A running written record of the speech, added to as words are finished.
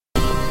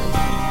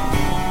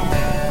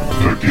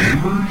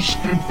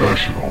Gamers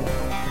Confessional.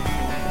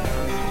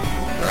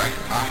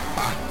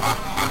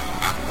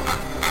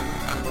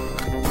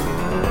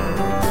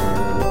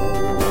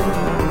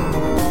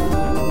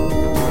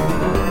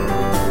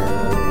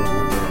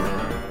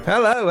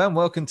 Hello and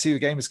welcome to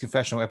Gamers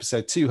Confessional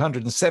episode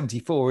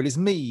 274. It is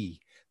me,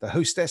 the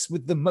hostess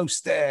with the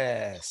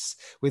mostess.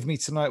 With me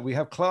tonight we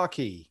have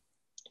Clarky.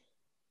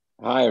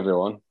 Hi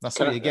everyone. That's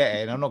what you're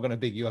getting. I'm not going to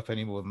big you up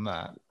any more than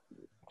that.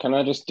 Can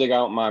I just dig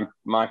out my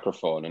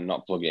microphone and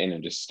not plug it in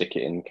and just stick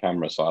it in the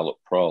camera so I look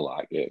pro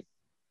like you?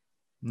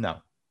 No,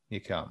 you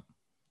can't.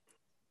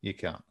 You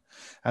can't.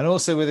 And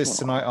also with us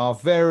tonight, our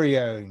very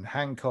own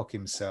Hancock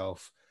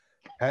himself,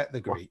 Pet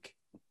the Greek.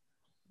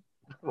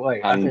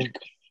 Wait,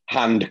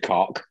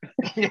 Handcock.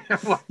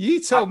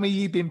 You told me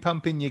you've been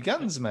pumping your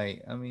guns,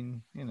 mate. I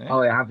mean, you know.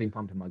 Oh, I have been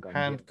pumping my guns.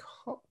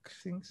 Hancock,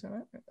 think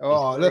so.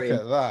 Oh, look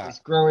at that. It's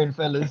growing,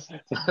 fellas.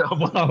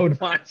 Wild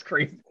ice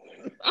cream.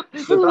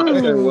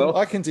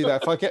 I can do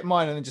that if I get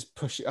mine and then just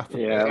push it up.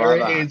 Yeah, there like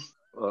it that. is.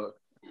 Look.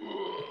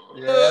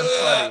 Yeah,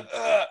 that's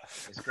funny.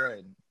 It's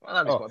growing. Well,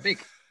 that was quite big.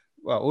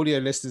 Well, audio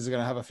listeners are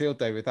going to have a field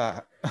day with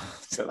that.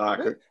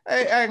 Like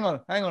Hey, hang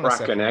on a crack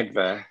second. an egg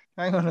there.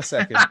 Hang on a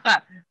second.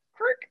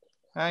 Frick.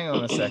 Hang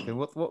on a second.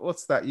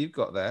 What's that you've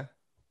got there?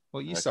 What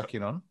are you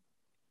sucking on?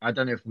 I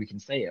don't know if we can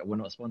say it. We're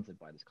not sponsored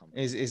by this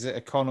company. Is it a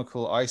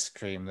conical ice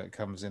cream that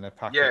comes in a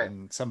packet Yeah.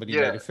 and somebody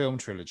Yeah. made a film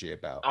trilogy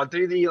about? I'll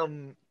do the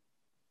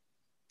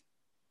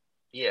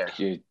Yeah.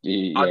 You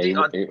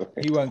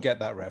won't get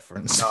that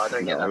reference. No, I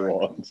don't get that. I Right.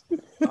 won't.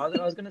 I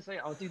was gonna say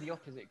I'll do the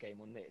opposite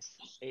game on this.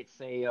 It's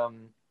a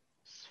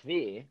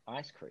sphere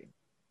ice cream.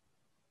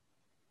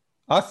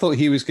 I thought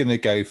he was going to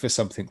go for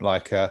something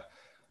like a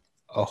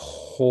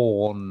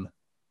horn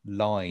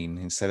line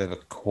instead of a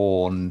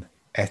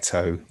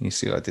cornetto. You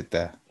see what I did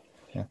there?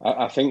 Yeah.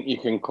 I think you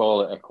can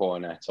call it a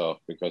cornetto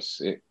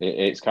because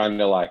it's kind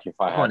of like if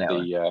I had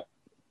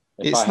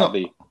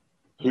the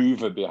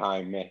Hoover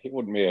behind me, it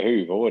wouldn't be a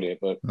Hoover, would it?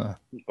 But No.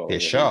 Be a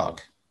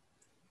shark.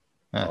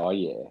 Oh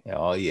yeah.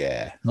 Oh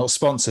yeah. Not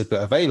sponsored,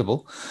 but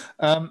available.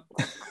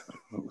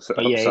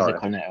 But yeah, it's a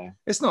cornetto.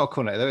 It's not a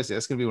cornetto, though, is it?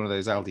 It's going to be one of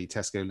those Aldi,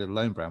 Tesco little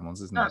own brand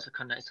ones, isn't No, it? it's a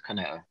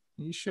cornetto. Are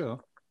you sure?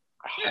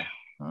 Yeah.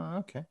 Oh,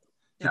 okay. Did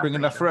Yeah, you bring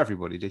I'm enough pretty for sure.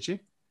 everybody, did you?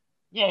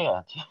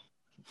 Yeah. Do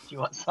you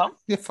want some?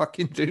 You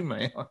fucking do,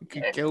 mate. I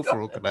could Yeah, kill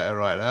for a cornetto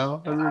right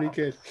now. I really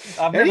could.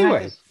 I've never Anyway.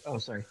 had this. Oh,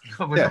 sorry.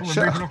 Yeah,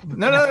 shut up.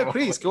 No,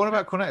 please go on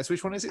about cornettos.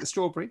 Which one is it? The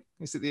strawberry?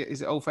 Is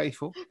it Old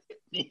Faithful?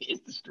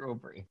 It's the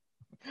strawberry.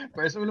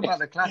 But it's all about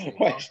the classic.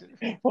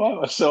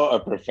 What sort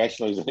of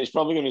professionalism? He's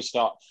probably going to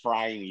start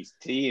frying his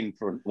tea in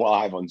for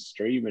live on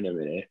stream in a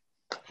minute.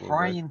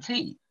 Frying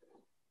tea?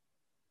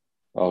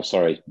 Oh,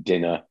 sorry,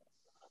 dinner.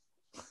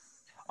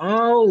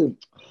 Oh,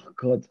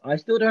 God. I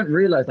still don't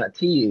realise that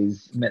tea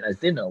is meant as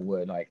dinner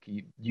where, like,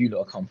 you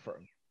lot come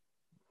from.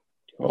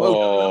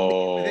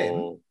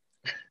 Oh.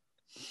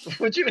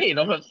 What do you mean?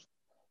 I'm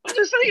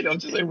just saying.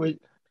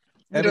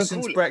 Ever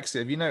since Brexit,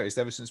 have you noticed?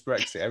 Ever since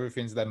Brexit,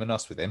 everything's them and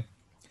us with him.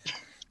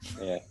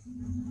 Yeah.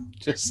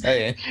 Just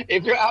saying.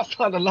 If you're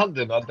outside of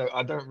London,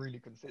 I don't really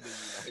consider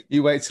you. Like,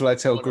 You wait till I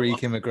tell one of Greek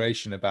us.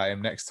 immigration about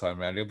him next time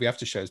round. He'll have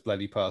to show his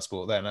bloody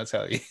passport then, I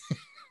tell you.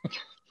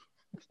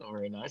 it's not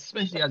very nice,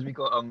 especially as we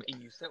got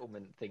EU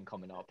settlement thing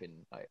coming up in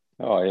like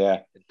Oh, yeah.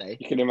 the day.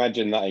 You can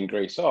imagine that in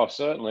Greece. Oh,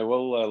 certainly.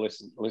 We'll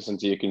listen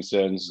to your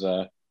concerns,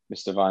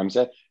 Mr. Vimes.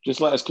 Just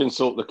let us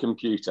consult the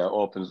computer.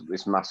 Opens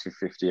this massive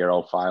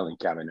 50-year-old filing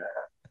cabinet.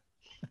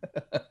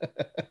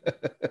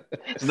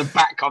 So the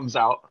back comes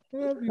out.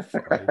 That'll be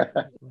fine.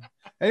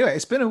 Anyway,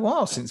 it's been a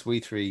while since we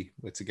three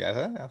were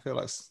together. I feel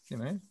like,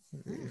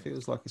 it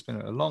feels like it's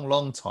been a long,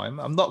 long time.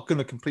 I'm not going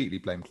to completely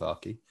blame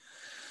Clarky.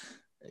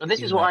 And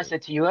this is what I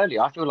said to you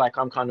earlier. I feel like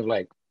I'm kind of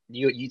like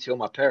you two are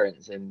my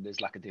parents, and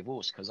there's like a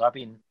divorce because I've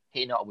been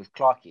hitting it up with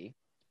Clarky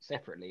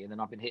separately, and then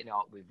I've been hitting it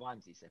up with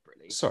Vimesy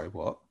separately. Sorry,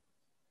 what?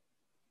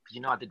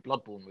 Because I did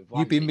Bloodborne with Vimesy.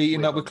 You've been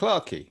meeting up with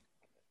Clarky?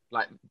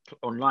 Like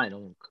online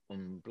on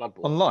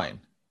Bloodborne. Online?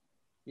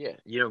 Yeah,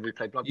 we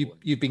played Bloodborne.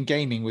 You've been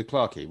gaming with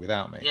Clarky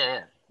without me?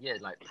 Yeah,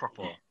 like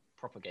proper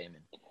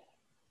gaming.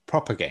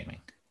 Proper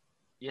gaming?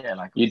 Yeah,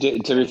 like You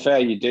did. To be fair,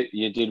 you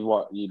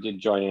did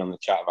join in on the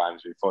chat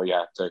Vimes before you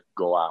had to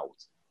go out.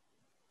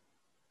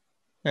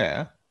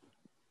 Yeah.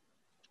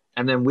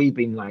 And then we've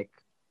been like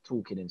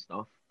talking and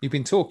stuff. You've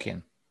been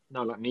talking?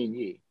 No, like me and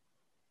you.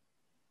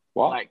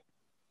 What? Like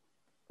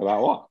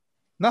About what?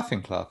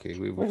 Nothing, Clarky.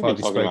 We've What are you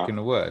hardly talking spoken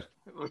a word.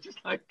 we're just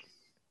like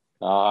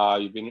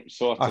You've been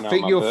sorting I out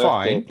think my you're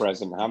birthday fine.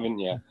 present, haven't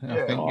you? I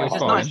think Oh, you're it's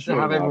just fine. nice to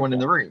have everyone in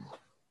the room.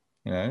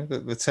 You know,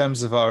 the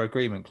terms of our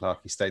agreement,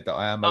 Clarky, state that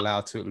I am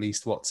allowed to at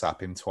least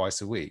WhatsApp him twice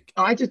a week.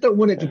 I just don't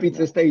want it to be to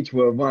the stage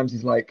where Vimes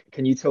is like,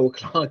 can you tell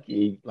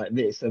Clarky like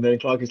this? And then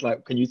Clarky's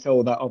like, can you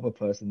tell that other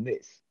person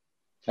this?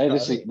 Hey, You know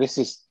this what I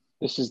is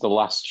this is the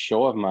last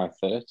show of my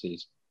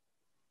 30s.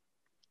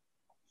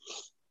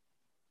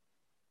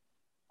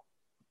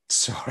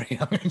 Sorry,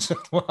 I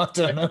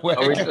don't know where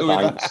Oh, to go with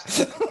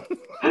that.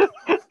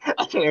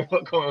 I don't know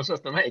what comment I was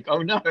supposed to make. Oh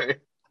no.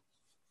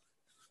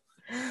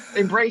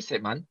 Embrace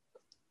it, man.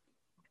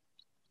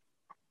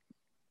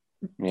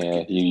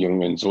 Yeah, you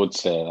young'uns would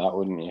say that,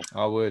 wouldn't you?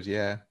 I would,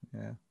 yeah.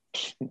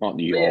 Not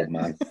you, But yeah, old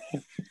man.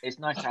 it's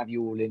nice to have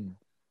you all in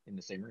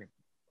the same room.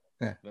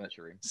 Yeah.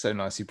 Virtual room. So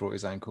nice he brought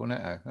his own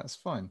cornetto. That's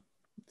fine.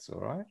 It's all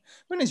right.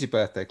 When is your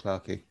birthday,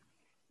 Clarky?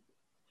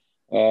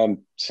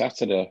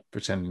 Saturday.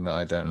 Pretending that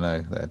I don't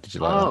know. Did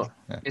you like Oh, that?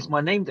 Yeah. it's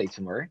my name day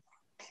tomorrow.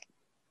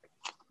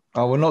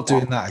 Oh, we're not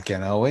doing that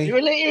again, are we?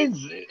 Well, it is.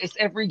 It's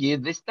every year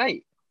this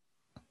date.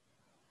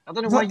 I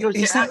don't know why you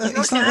get angry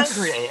at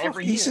it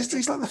every year.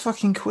 He's like the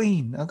fucking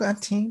queen. I've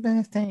got 2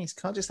 birthdays.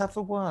 Can't just have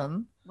the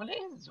one. Well, it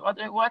is. I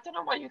don't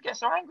know why you get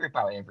so angry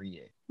about it every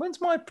year. When's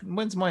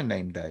my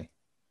name day?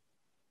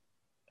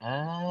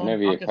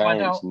 Whenever your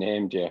parents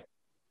named you.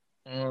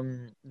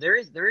 There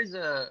is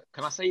a.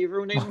 Can I say your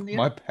real name on here?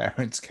 My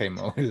parents came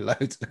up with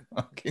loads of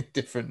fucking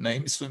different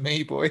names for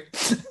me, boy.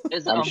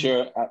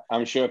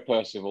 I'm sure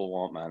Percival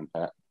won't mind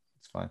that.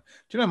 It's fine.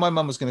 Do you know my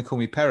mum was going to call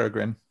me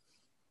Peregrine?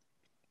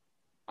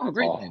 Oh,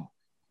 great name.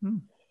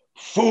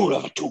 Fool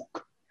of a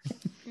took.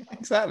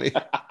 Exactly.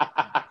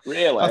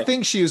 Really? I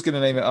think she was going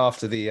to name it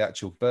after the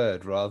actual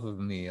bird rather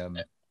than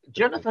the.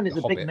 Jonathan is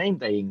a Hobbit. big name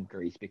day in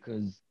Greece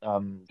because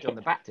John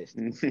the Baptist.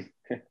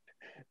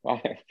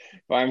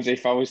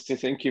 If I was to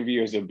think of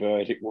you as a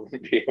bird, it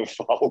wouldn't be a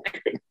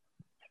falcon.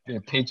 A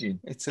pigeon.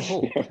 It's a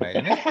hawk, mate,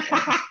 isn't it?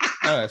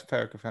 Oh, it's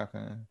peregrine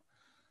falcon.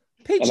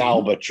 Pigeon. An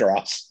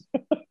albatross.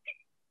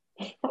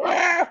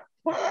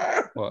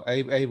 Well,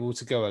 able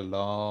to go a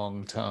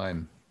long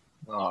time.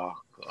 Oh,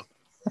 God.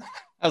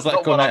 How's that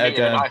cornetto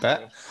going,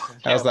 Pat?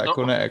 How's that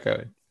cornetto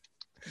going?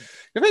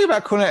 The thing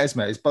about cornettos,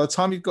 mate, is by the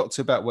time you've got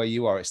to about where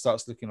you are, it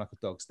starts looking like a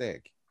dog's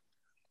dick.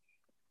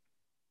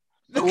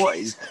 What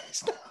is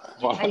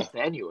you taste it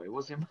anyway?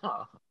 What's it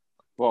matter?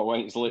 What,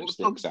 when its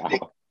lipstick's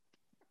out?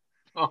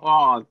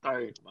 Oh,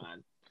 don't,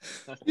 man.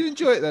 You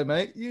enjoy it though,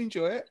 mate. You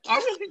enjoy it. I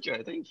really enjoy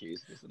it. Thank you.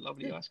 It's a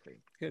lovely ice cream.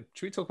 Good.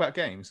 Should we talk about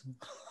games?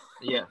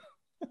 Yeah.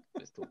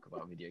 Let's talk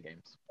about video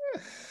games.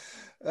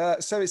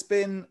 So it's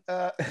been,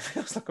 it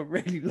feels like a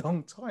really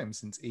long time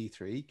since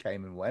E3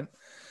 came and went.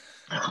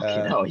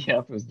 Yeah,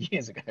 it was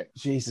years ago.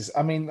 Jesus.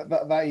 I mean,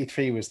 that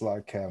E3 was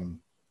like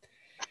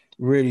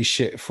really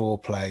shit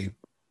foreplay,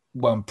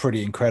 one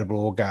pretty incredible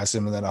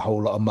orgasm, and then a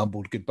whole lot of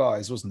mumbled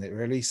goodbyes, wasn't it,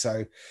 really?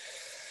 So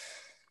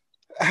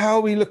how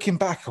are we looking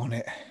back on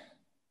it?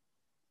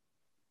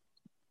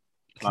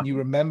 Can you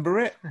remember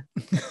it?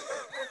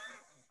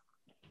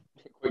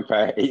 Quick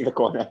pair, eat the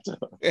cornetto.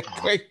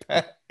 Quick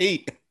pair,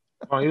 eat.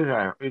 Oh, you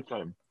go. You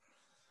go.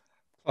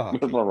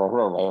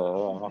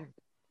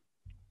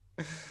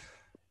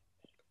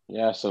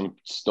 Yeah, some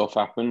stuff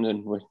happened,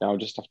 and we now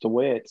just have to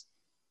wait.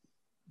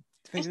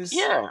 It's just.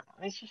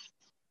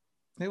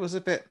 It was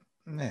a bit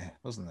meh,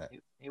 wasn't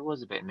it? It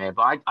was a bit meh,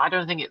 but I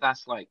don't think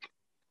that's like,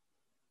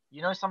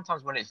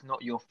 sometimes when it's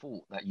not your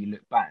fault that you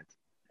look bad.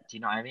 Do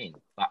you know what I mean?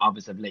 Like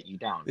others have let you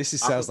down. This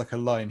sounds like a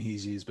line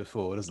he's used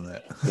before, doesn't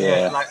it?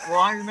 Yeah.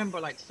 I remember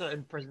like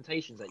certain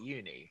presentations at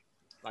uni.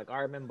 Like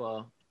I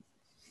remember,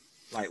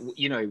 like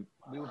we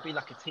would be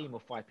like a team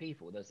of 5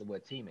 people. There's the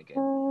word team again,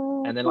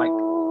 and then like,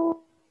 a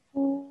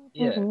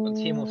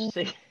team of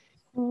 6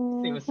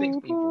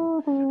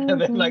 people,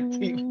 and then like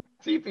two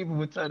people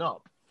would turn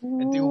up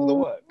and do all the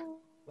work.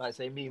 Like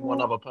say me and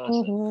one other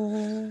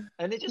person,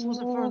 and it just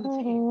wasn't fair on the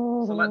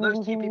team. So like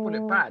those 2 people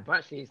look bad, but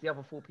actually it's the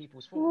other 4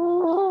 people's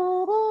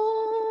fault.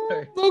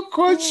 Not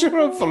quite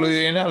sure I'm following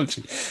the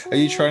analogy. Are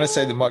you trying to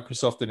say that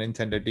Microsoft and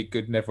Nintendo did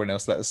good and everyone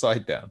else let the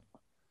side down?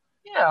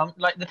 Yeah,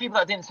 like the people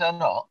that didn't turn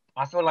up,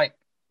 I feel like.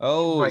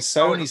 Oh, like, it's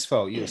Sony's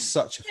fault. You're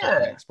such a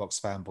fucking Xbox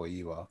fanboy,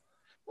 you are.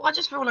 Well, I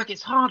just feel like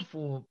it's hard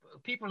for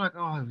people like,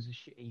 oh, it was a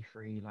shit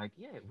E3. Like,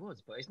 yeah, it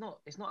was, but it's not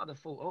at the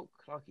fault. Oh,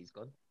 Clarky's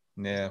gone.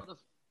 Yeah.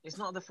 It's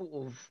not the fault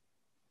of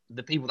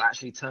the people that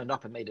actually turned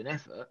up and made an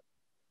effort.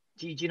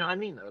 Do you know what I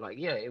mean, though? Like,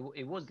 yeah,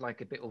 it was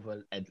like a bit of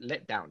a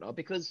letdowner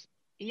because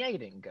EA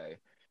didn't go.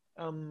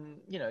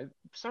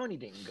 Sony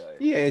didn't go.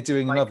 Yeah,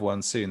 doing another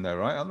one soon, though,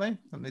 right? Aren't they?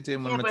 Aren't they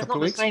doing one in a couple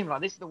of weeks? Yeah, but it's not the same.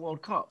 Like, this is the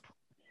World Cup.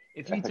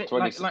 If you take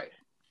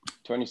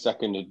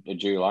 22nd of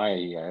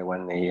July,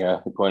 when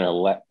they're going to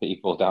let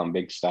people down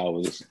big style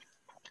with this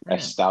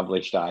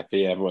established IP,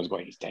 everyone's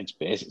going, it's Dead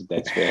Space, it's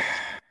Dead Space.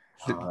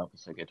 Oh, that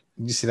was so good.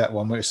 You see that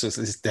one where it's just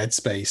this Dead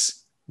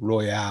Space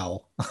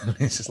Royale?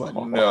 It's just like,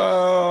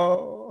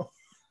 no,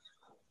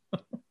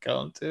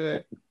 can't do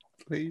it.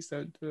 Please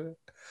don't do it.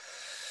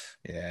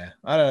 Yeah,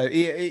 I don't know.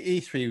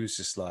 E3 was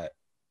just like,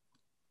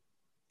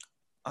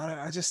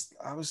 I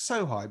was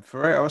so hyped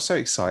for it. I was so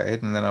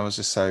excited, and then I was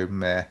just so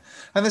meh.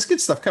 And there's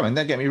good stuff coming.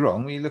 Don't get me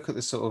wrong. When you look at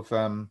the sort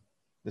of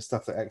the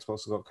stuff that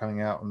Xbox has got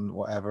coming out and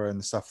whatever, and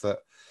the stuff that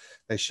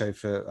they show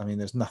for, I mean,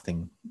 there's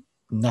nothing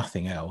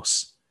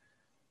else.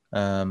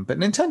 But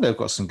Nintendo have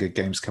got some good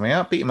games coming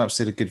out. Beat 'em Ups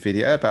did a good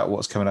video about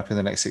what's coming up in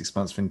the next 6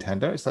 months for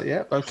Nintendo. It's like,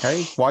 yeah,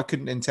 okay. Why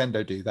couldn't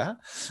Nintendo do that?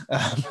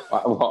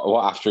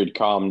 What after he'd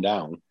calmed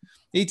down?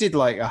 He did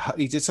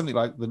something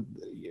like the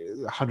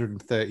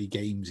 130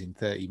 games in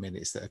 30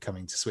 minutes that are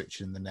coming to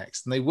Switch in the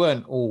next, and they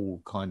weren't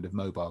all kind of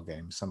mobile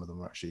games. Some of them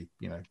were actually,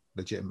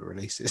 legitimate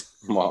releases.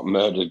 What,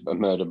 Murder by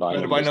Murder by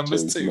Numbers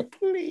Numbers 2,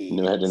 please.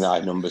 Murder by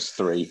Numbers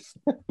 3,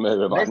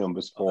 Murder by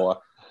Numbers 4.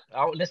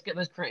 Let's get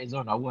those creators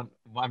on. I want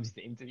Vimes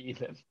to interview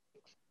them.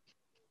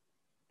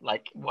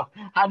 Like, what?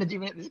 How did you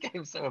make this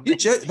game so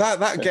amazing?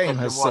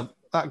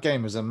 That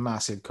game has a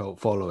massive cult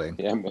following.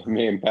 Yeah,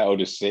 me and Pet will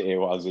just sit here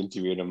while I was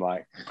interviewing them.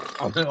 Like,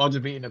 I'll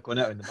just be in a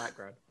corner in the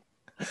background.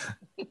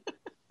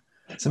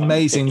 It's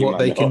amazing what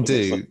they can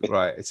do,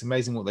 right? It's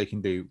amazing what they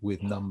can do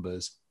with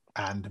numbers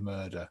and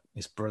murder.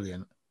 It's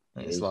brilliant.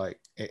 It's like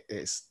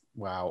it's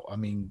wow. I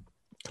mean,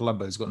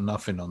 Columbo's got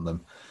nothing on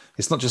them.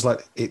 It's not just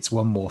like it's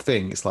one more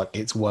thing. It's like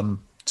it's 1,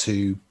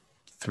 2,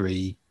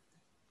 3,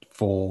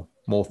 4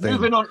 more things.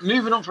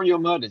 Moving on from your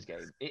murders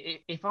game.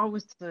 If I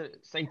was to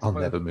say, I'll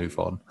never move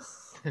on.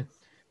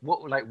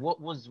 What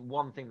was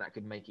one thing that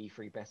could make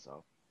E3 better?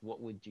 What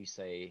would you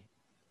say,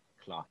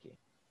 Clarky?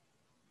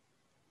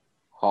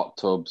 hot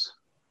tubs.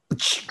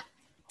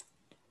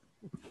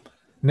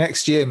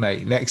 Next year,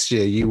 mate. Next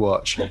year, you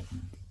watch.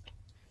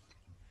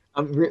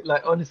 I'm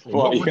like, honestly.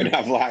 What you can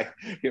have, like,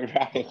 you're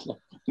right.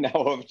 Now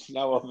over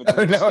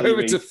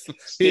to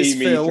Steam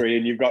E3,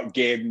 and you've got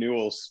Gabe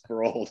Newell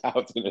sprawled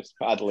out in a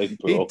paddling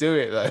pool. He'd do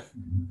it though.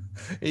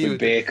 With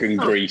bacon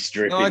grease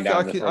dripping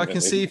down the front I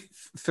can see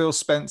Phil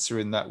Spencer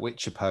in that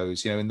Witcher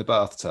pose, in the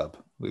bathtub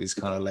with his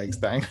kind of legs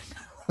dangling.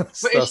 But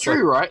it's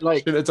true, right?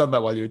 Like, should have done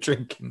that while you were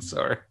drinking.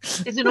 Sorry.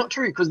 Is it not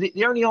true? Because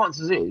the only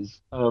answer is,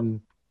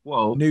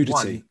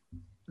 nudity.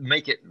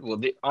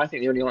 I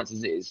think the only answer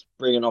is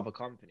bring in other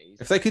companies.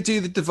 If they could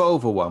do the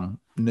Devolver one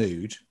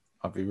nude,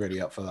 I'd be really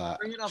up for that.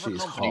 Bring in other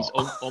She's companies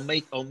hot.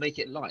 or make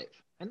it live.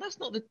 And that's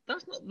not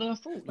their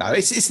fault. No,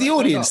 it's the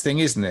audience thing,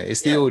 isn't it?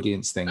 It's the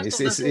audience thing.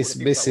 It's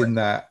missing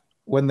that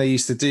when they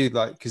used to do,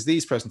 like, because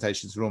these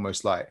presentations are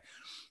almost like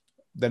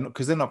they're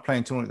not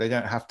playing tournament. They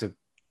don't have to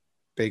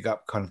big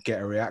up, kind of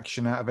get a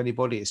reaction out of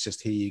anybody. It's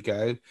just here you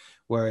go.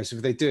 Whereas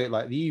if they do it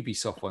like the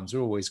Ubisoft ones,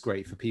 are always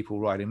great for people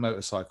riding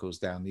motorcycles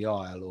down the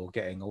aisle or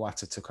getting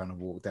Iwata to kind of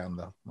walk down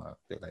a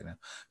bit late now,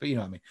 but you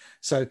know what I mean.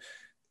 So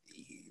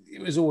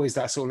it was always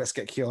that sort of let's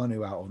get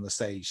Keanu out on the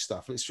stage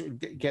stuff. Let's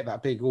get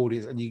that big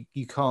audience, and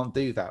you can't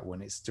do that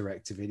when it's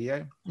direct to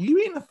video.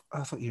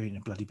 I thought you were eating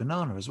a bloody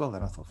banana as well.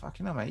 Then I thought,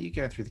 fucking hell, mate, you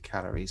going through the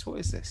calories? What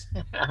is this?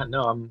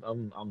 No,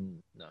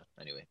 I'm no.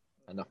 Anyway,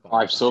 enough.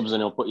 5 subs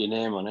and he'll put your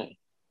name on it.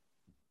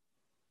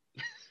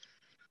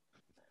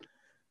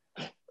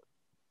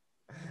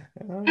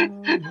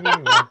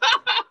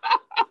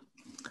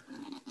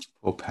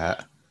 Poor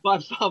Pat.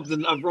 5 subs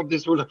and I've rubbed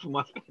this all up on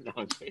my face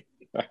now.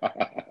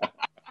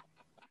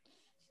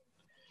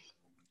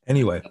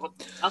 Anyway,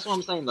 that's what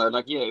I'm saying though.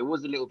 Like, yeah, it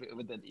was a little bit of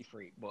identity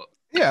freak, but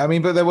yeah, I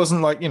mean, but there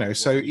wasn't like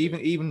so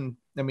even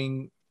I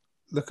mean,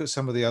 look at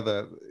some of the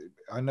other.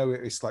 I know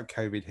it's like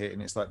COVID hit,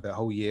 and it's like the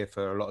whole year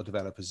for a lot of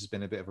developers has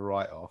been a bit of a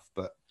write-off,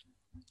 but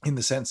in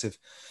the sense of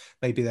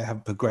maybe they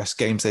haven't progressed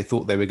games they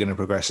thought they were going to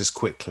progress as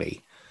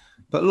quickly.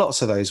 But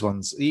lots of those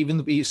ones,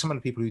 even some of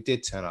the people who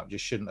did turn up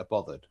just shouldn't have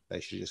bothered.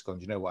 They should have just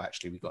gone, you know what,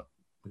 actually, we got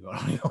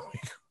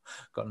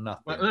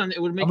nothing. Well,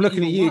 it would make I'm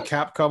looking at you, worse.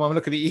 Capcom. I'm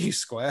looking at you,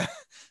 Square.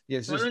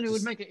 Yes, it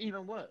would make it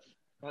even worse.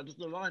 Like, just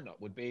the lineup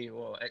would be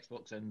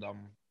Xbox and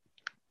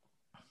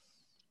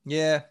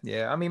Yeah.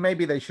 I mean,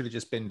 maybe they should have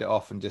just binned it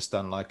off and just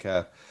done like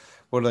a,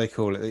 what do they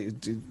call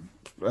it?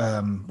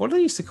 What do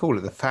they used to call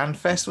it? The Fan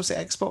Fest? Was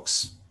it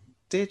Xbox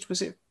did?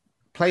 Was it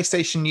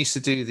PlayStation used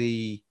to do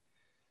the?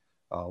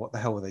 Oh, what the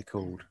hell were they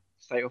called?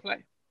 State of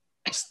Play.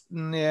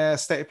 Yeah,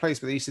 State of Play,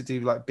 but they used to do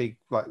like big,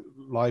 like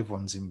live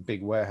ones in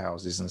big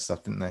warehouses and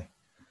stuff, didn't they?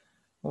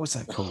 What was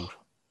that called?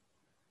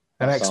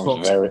 And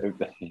Xbox.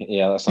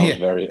 That sounds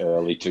very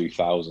early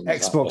 2000s.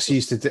 Xbox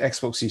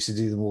used to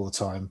do them all the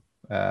time.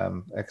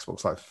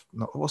 Xbox Live,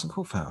 it wasn't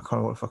called Fan. I can't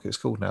remember what the fuck it was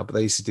called now, but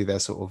they used to do their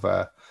sort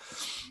of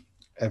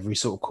every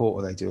sort of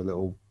quarter they do a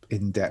little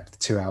in-depth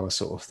 2-hour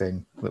sort of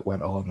thing that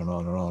went on and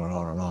on and on and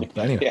on and on.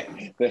 But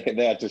anyway,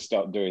 they had to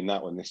stop doing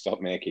that when they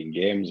stopped making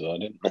games, though,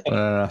 didn't they?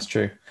 That's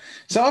true.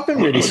 So I've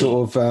been really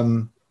sort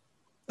of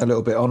a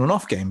little bit on and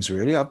off games.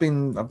 Really, I've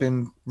been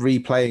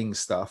replaying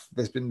stuff.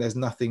 There's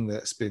nothing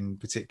that's been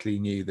particularly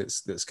new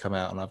that's come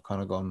out, and I've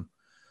kind of gone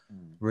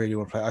really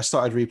want to play. I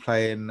started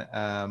replaying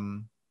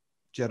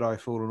Jedi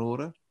Fallen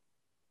Order.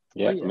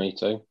 Yeah, me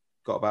too.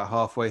 Got about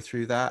halfway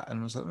through that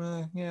and was like,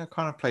 I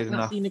kind of played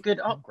enough. Seen a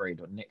good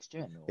upgrade on next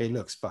gen? Or? It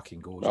looks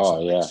fucking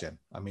gorgeous. Next gen.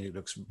 I mean, it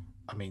looks.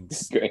 I mean,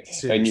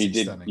 and you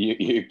did. Stunning.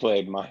 You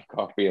played my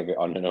copy of it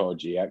on an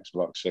OG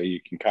Xbox, so you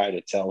can kind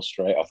of tell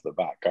straight off the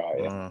bat, can't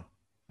you?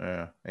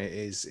 Yeah, it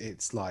is.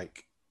 It's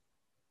like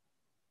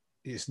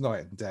it's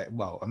night and day.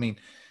 Well, I mean,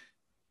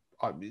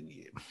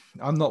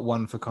 I'm not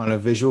one for kind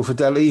of visual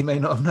fidelity. You may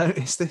not have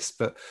noticed this,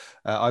 but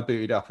I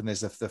booted up and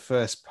there's the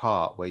first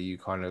part where you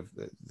kind of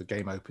the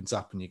game opens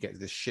up and you get to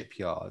this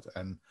shipyard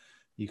and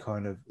you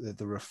kind of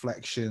the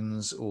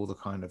reflections, all the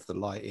kind of the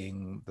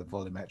lighting, the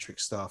volumetric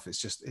stuff.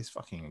 It's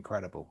fucking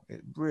incredible.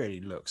 It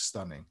really looks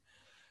stunning.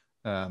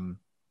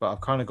 but I've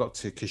kind of got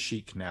to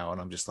Kashyyyk now, and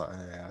I'm just like,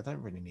 I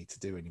don't really need to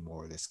do any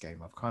more of this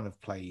game. I've kind of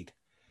played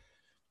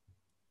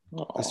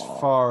as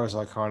far as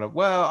I kind of.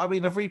 Well, I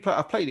mean,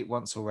 I've played it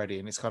once already,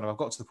 and it's kind of I've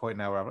got to the point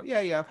now where I'm like,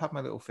 yeah, I've had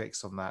my little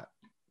fix on that.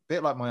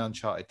 Bit like my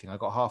Uncharted thing. I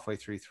got halfway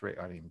through 3.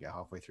 I didn't even get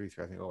halfway through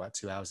 3. I think I got about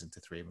 2 hours into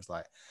 3 and was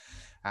like,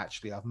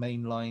 actually, I've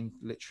mainlined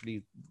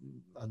literally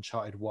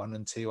Uncharted 1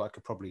 and 2. I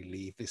could probably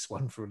leave this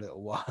one for a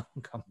little while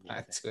and come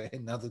back to it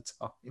another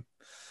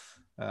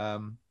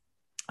time.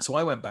 So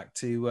I went back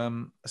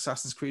to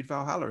Assassin's Creed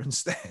Valhalla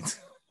instead.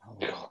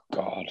 Oh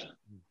God!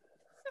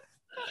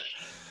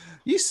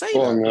 You say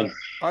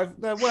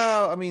that?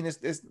 Well, I mean,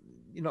 there's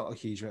you're not a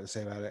huge amount to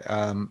say about it.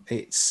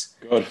 It's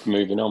good.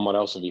 Moving on. What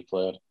else have you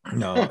played?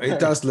 No, it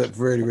does look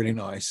really, really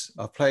nice.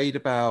 I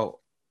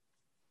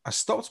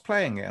stopped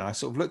playing it, and I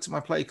sort of looked at my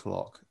play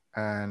clock,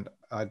 and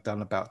I'd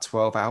done about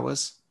 12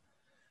 hours,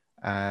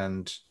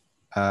 and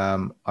I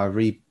not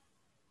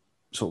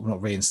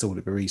reinstalled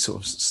it, but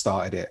sort of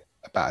started it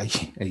about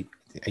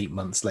 8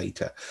 months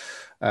later,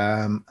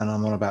 and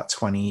I'm on about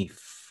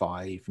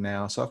 25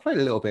 now. So I've played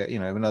a little bit,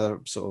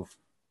 another sort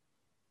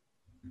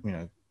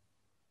of,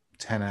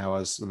 10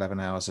 hours, 11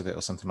 hours of it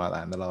or something like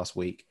that in the last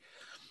week.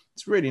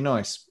 It's really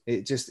nice.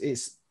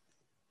 It's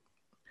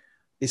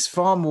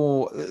far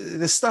more,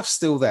 the stuff's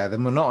still there. The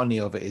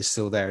monotony of it is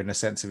still there in the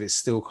sense of it's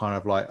still kind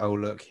of like, oh,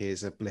 look,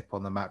 here's a blip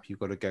on the map. You've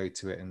got to go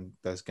to it and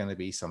there's going to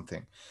be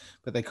something.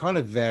 But they kind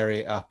of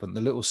vary it up, and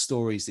the little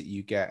stories that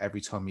you get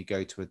every time you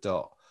go to a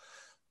dot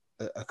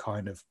are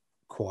kind of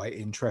quite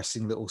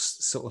interesting little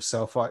sort of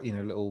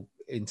little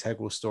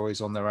integral stories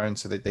on their own.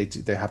 So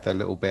they have their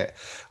little bit.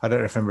 I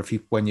don't remember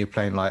when you're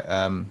playing like,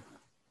 not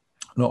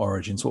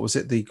Origins, what was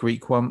it? The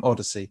Greek one,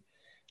 Odyssey.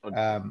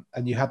 And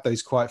you had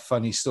those quite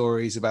funny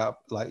stories about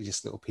like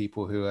just little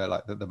people who are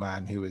like the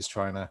man who was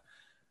trying to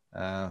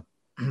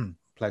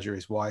pleasure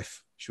his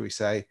wife, should we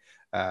say,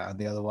 and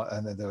the other one,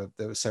 and then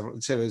there were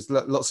several. So there's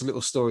lots of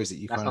little stories that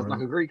you that kind sounds of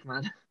like a Greek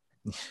man.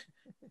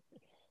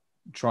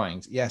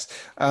 Trying, yes.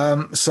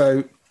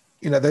 So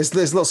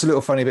there's lots of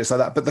little funny bits like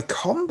that, but the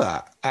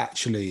combat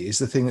actually is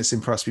the thing that's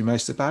impressed me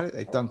most about it.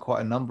 They've done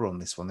quite a number on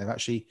this one. They've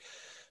actually,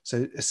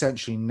 so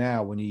essentially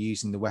now when you're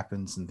using the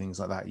weapons and things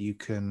like that, you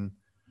can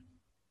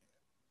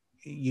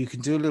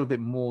do a little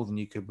bit more than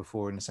you could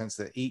before, in the sense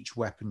that each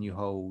weapon you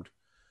hold,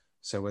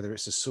 so whether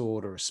it's a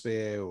sword or a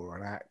spear or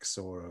an axe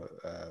or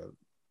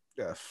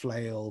a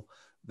flail,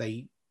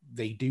 they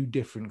do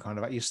different kind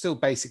of, you're still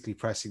basically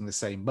pressing the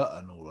same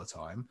button all the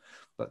time,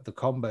 but the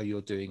combo you're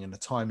doing and the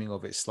timing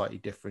of it's slightly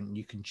different.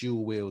 You can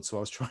dual wield. So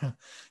I was trying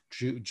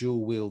to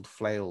dual wield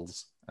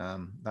flails.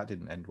 That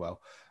didn't end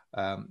well.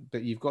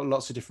 But you've got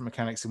lots of different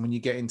mechanics. And when you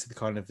get into the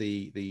kind of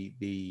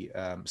the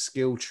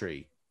skill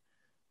tree,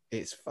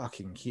 it's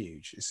fucking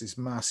huge. It's this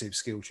massive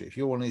skill tree. If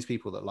you're one of these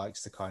people that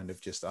likes to kind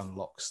of just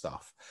unlock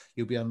stuff,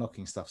 you'll be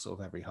unlocking stuff sort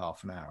of every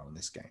half an hour on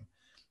this game.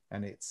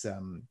 And it's,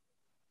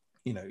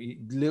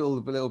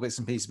 little bits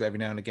and pieces, but every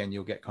now and again,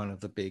 you'll get kind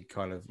of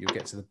you'll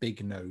get to the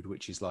big node,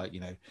 which is like,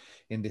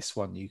 in this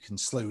one, you can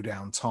slow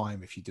down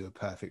time if you do a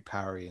perfect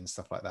parry and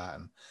stuff like that.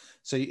 And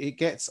so it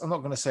gets, I'm not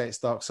going to say it's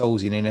Dark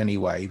Soulsian in any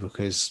way,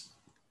 because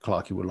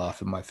Clarky will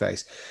laugh in my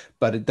face,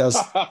 but it does.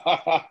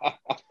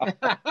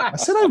 I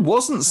said I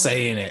wasn't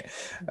saying it.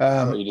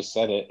 You just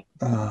said it.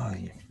 Oh,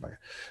 yeah.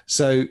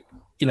 So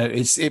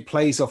it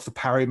plays off the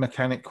parry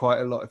mechanic quite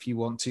a lot if you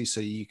want to. So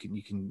you can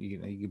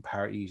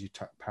parry, use your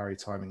parry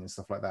timing and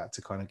stuff like that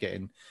to kind of get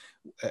in,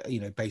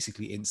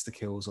 basically insta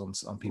kills on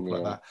people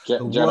like that.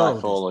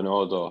 Jedi Fallen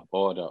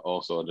Order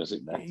also does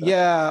it better.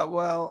 Yeah,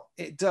 well,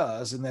 it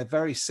does, and they're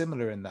very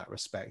similar in that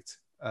respect,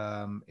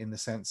 in the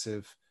sense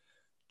of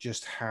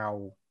just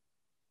how.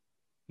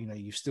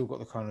 You've still got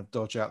the kind of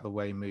dodge out the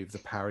way move, the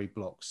parry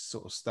blocks,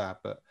 sort of stab,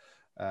 but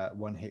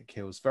one hit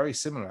kills. Very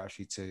similar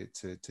actually to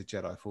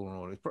Jedi Fallen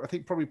Order. I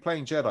think probably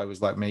playing Jedi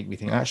was like make me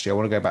think, actually, I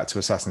want to go back to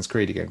Assassin's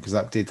Creed again, because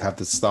that did have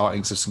the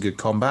startings of some good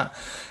combat.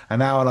 And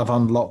now I've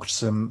unlocked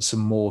some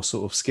more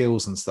sort of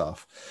skills and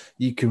stuff,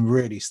 you can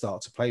really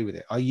start to play with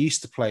it. I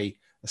used to play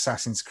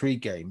Assassin's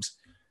Creed games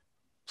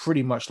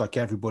pretty much like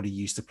everybody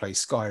used to play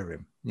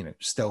Skyrim,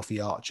 stealthy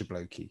archer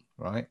blokey,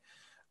 right?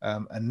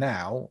 And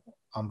now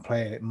I'm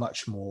playing it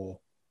much more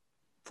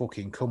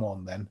fucking come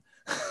on then.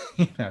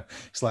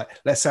 It's like,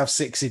 let's have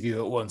 6 of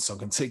you at once, so I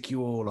can take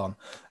you all on.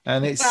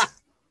 And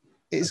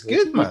it's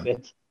good,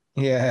 man.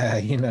 Yeah,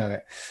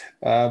 it.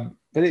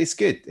 But it's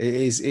good. It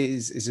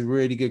is a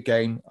really good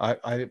game.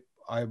 I'm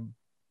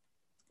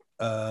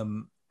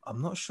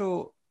not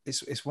sure.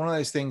 It's one of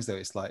those things though.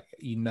 It's like,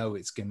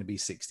 it's going to be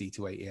 60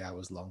 to 80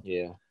 hours long.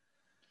 Yeah.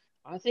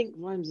 I think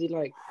Rhymesy,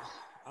 like,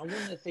 I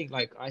want to think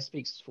like I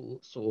speak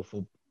for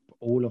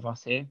all of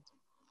us here.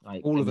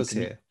 Like all of us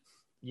here.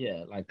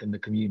 Yeah, like in the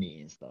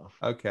community and stuff.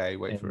 Okay,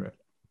 wait for it.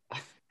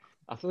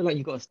 I feel like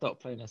you got to stop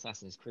playing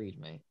Assassin's Creed,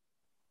 mate.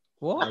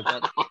 What?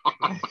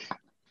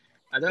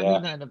 I don't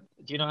mean that. Do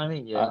you know what I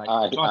mean? Yeah,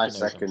 like, I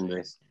second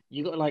this.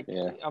 You got like.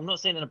 Yeah. I'm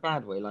not saying in a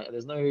bad way. Like,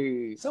 there's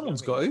no.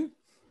 Someone's got to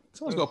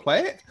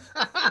play it.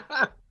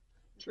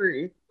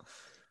 True.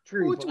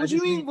 true. What, But what do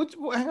you mean?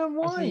 Hang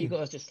on, I think you why?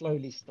 got to just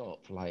slowly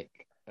stop. Like,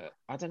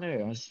 I don't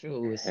know. I just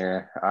feel it was.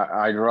 Yeah,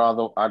 I'd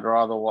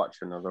rather watch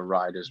another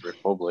Riders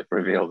Republic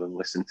reveal than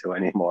listen to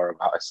any more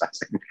about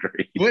Assassin's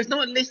Creed. Well, it's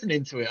not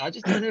listening to it. I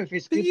just don't know if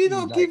it's But good you're for you.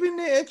 not Like, giving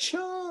it a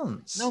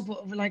chance. no,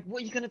 but like,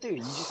 what are you gonna do? You're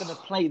just gonna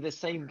play the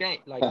same game?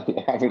 Like, I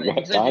haven't got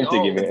exactly. time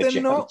to give Oh, it a They're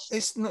chance. not.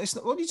 It's not. It's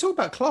not. What are you talking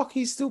about, Clark?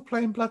 He's still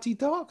playing bloody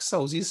Dark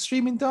Souls. He's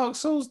streaming Dark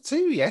Souls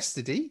 2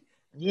 yesterday.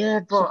 yeah,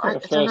 It's but the I don't know.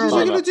 first What are time you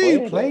Like, gonna I've do?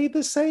 played Play it.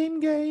 the same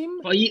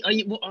game? but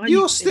what are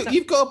You're you? still.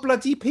 You've got a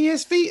bloody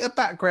PS Vita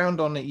background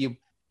on it. You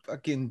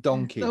fucking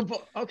donkey. No,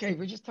 but okay,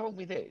 but just told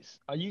me this.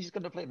 Are you just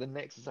gonna play the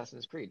next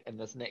Assassin's Creed and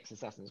this next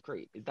Assassin's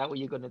Creed? Is that what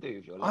you're gonna do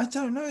with your I life?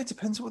 don't know. It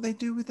depends what they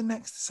do with the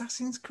next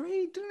Assassin's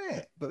Creed, doesn't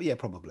it? But yeah,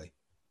 probably.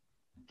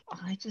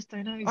 I just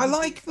don't know. I Because,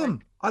 like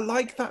them. I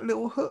like that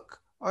little hook.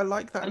 I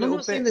like that and I'm little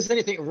not saying bit. there's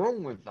anything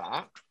wrong with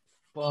that,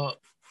 but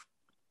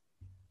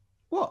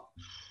What?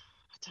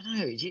 I don't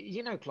know.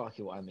 You know, Clarky,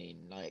 what I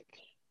mean? Like,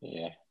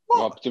 Yeah. What?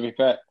 Well, to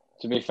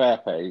be fair,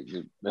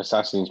 Pete,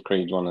 Assassin's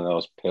Creed is one of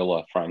those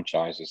pillar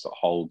franchises that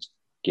holds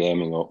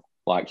gaming up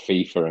like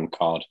FIFA and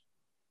COD.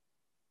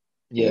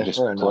 yeah,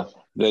 fair enough.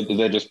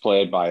 They're just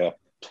played by a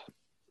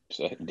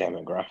certain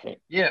demographic.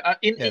 Yeah,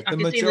 Yeah, I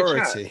the can see in the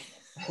chat. majority.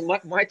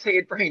 My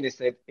tated brain has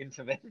said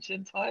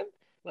intervention time.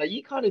 Like,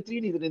 you kind of do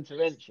need an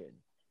intervention.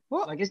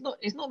 What? Like, it's not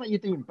that you're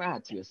doing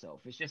bad to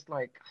yourself. It's just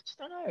like, I just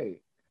don't know.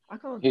 I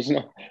can't. He's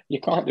not.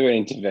 You can't do an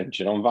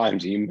intervention on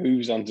Vimes. He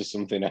moves on to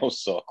something else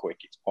so quick.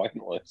 It's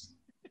pointless.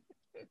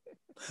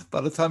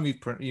 By the time you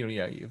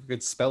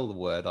could spell the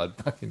word, I'd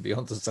fucking be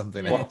onto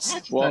something Yeah, else. I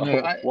just don't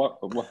know.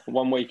 What?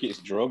 One week it's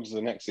drugs,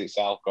 the next it's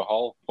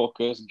alcohol,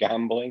 hookers,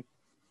 gambling.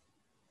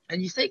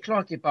 And you say,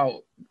 Clarky,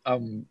 about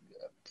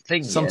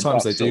thing, yeah, Sometimes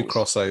Dark they do Souls.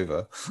 cross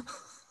over.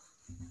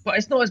 But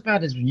it's not as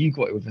bad as when you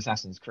got it with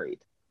Assassin's Creed.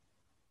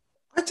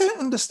 I don't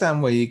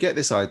understand where you get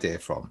this idea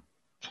from.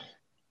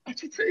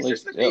 It's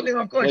just the feeling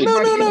I've got. No, It's No,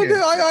 my no, no,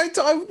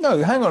 opinion.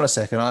 no. Hang on a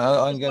second.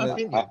 I'm It's my gonna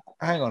opinion.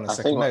 hang on a I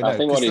second. think- No, I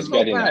think what because he's It's not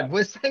getting bad. at.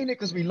 We're saying it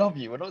because we love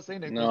you. We're not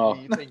saying it because No,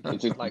 we think it's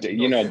it's just, like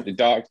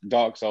the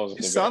Dark Souls you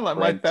is a sound bit like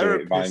my of cred to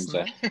it, therapist.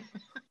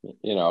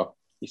 Vimes.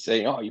 You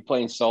say, "Oh, you're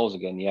playing Souls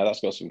again." Yeah,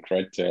 that's got some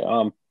cred to it. Oh,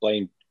 I'm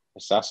playing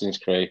Assassin's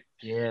Creed.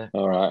 yeah,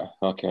 All right,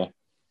 okay.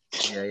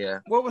 yeah.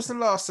 What was the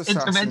last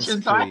Assassin's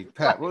Intervention time? Creed?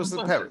 Pet, what was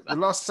the pet? The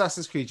last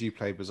Assassin's Creed you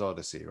played was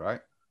Odyssey,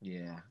 right?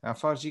 Yeah, How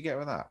far did you get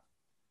with that?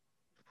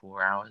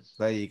 4 hours.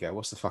 There you go.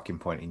 What's the fucking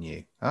point in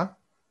you, huh?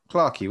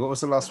 Clarky, what was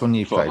the last one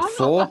you Four. played? I'm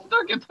 4? not,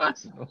 don't get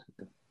personal.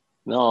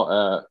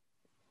 No,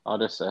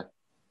 Odyssey.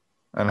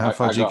 And how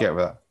far did you get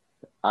with that?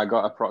 I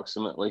got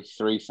approximately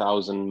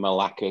 3,000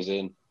 malacas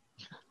in.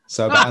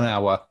 So about an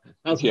hour.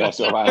 Yeah,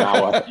 so about an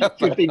hour.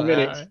 15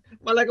 minutes.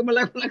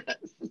 Malaka.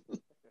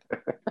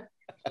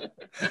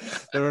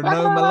 There are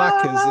no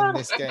malacas in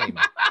this game.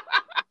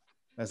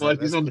 Well,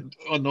 he's on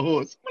the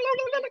horse.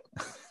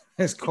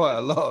 There's quite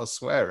a lot of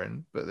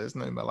swearing, but there's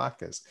no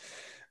malacas.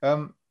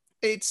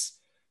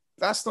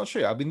 That's not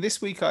true. I mean,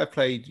 this week I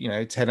played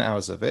 10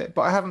 hours of it,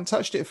 but I haven't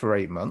touched it for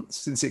 8 months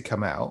since it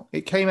came out.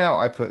 It came out,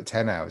 I put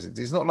 10 hours.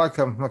 It's not like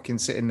I'm fucking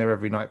sitting there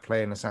every night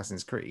playing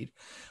Assassin's Creed.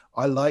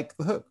 I like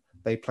the hook.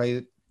 They play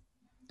it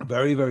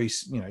very, very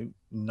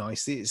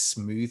nicely. It's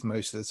smooth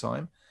most of the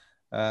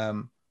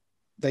time.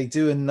 They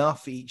do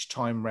enough each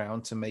time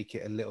round to make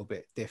it a little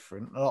bit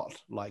different, not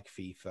like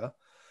FIFA.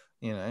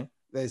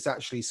 There's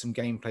actually some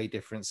gameplay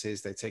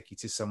differences. They take you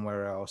to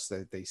somewhere else.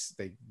 They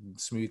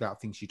smooth out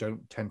things. You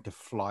don't tend to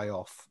fly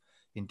off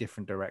in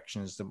different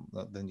directions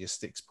than your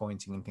sticks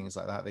pointing and things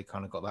like that. They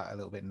kind of got that a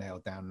little bit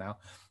nailed down now.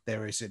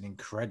 There is an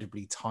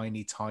incredibly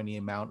tiny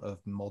amount of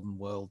modern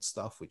world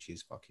stuff, which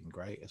is fucking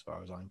great as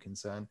far as I'm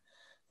concerned.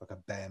 Like a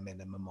bare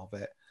minimum of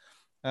it.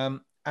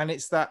 And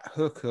it's that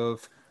hook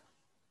of,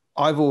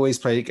 I've always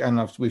played,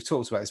 and we've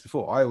talked about this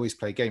before, I always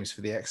play games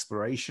for the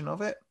exploration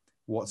of it.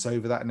 What's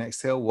over that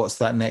next hill? What's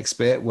that next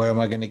bit? Where am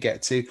I going to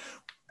get to?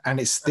 And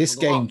this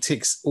game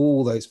ticks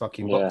all those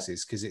fucking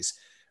boxes because it's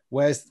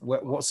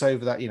what's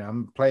over that.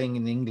 I'm playing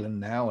in England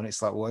now, and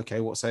it's like, well, okay,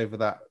 what's over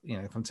that?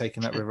 If I'm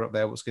taking that river up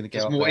there, what's going to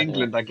get up more there?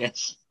 England, I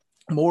guess.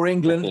 More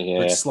England,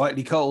 but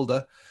slightly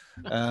colder.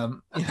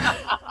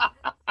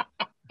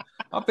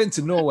 I've been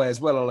to Norway as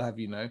well, I'll have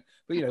you know.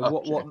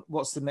 But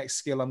what's the next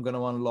skill I'm going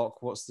to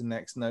unlock? What's the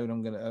next node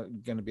I'm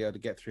going to be able to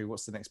get through?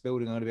 What's the next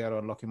building I'm going to be able to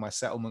unlock in my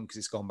settlement? Because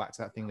it's gone back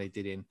to that thing they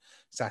did in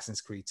Assassin's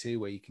Creed 2,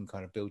 where you can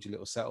kind of build your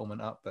little settlement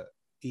up, but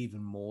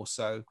even more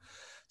so.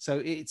 So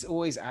it's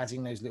always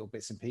adding those little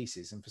bits and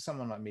pieces. And for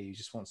someone like me who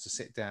just wants to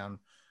sit down,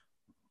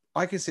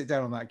 I can sit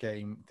down on that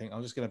game, think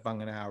I'm just going to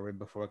bung an hour in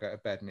before I go to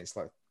bed, and it's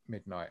like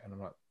midnight, and I'm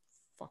like,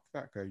 fuck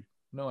that go,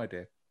 no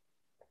idea.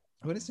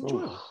 But it's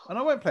enjoyable, and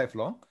I won't play it for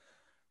long.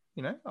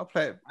 I'll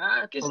play it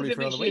probably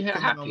for another week, and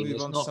then I'll move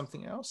on to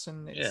something else,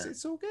 and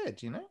it's all good,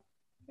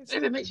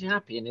 If it makes you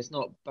happy and it's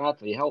not bad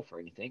for your health or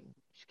anything,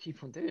 just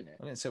keep on doing it.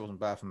 I didn't say it wasn't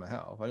bad for my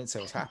health. I didn't say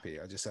I was happy.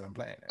 I just said I'm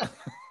playing it.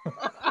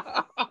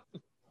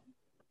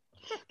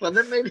 But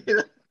then maybe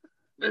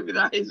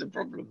that is a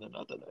problem. Then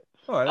I don't know.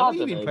 All right, what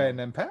have you been playing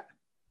then, Pat?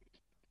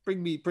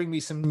 Bring me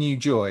some new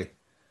joy.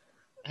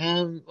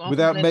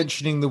 Without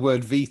mentioning the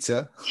word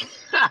Vita.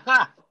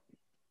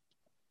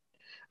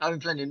 I've been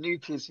playing a new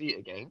PS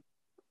Vita game.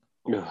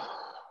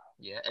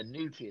 Yeah, a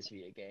new PS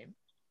Vita game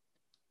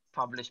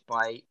published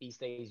by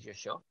East Asia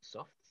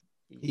Soft.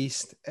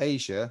 East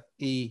Asia,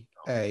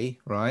 EA,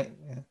 right?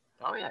 Yeah.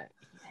 Oh yeah,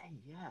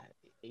 yeah.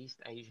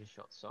 East Asia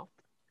Soft.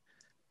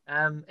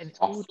 And it's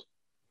called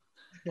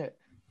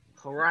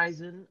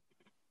Horizon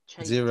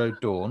Chase Zero Turbo.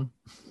 Dawn.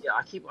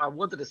 Yeah, I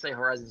wanted to say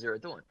Horizon Zero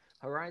Dawn.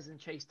 Horizon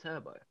Chase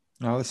Turbo.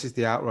 Oh, this is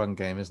the Outrun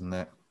game, isn't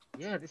it?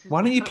 Yeah, this is.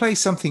 Why don't you play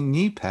something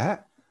new,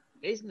 Pat?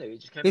 It's new. It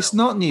just came out. It's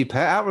not new,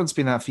 Pat. Outrun's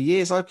been out for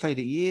years. I played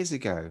it years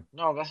ago.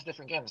 No, that's a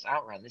different game. It's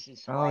Outrun. This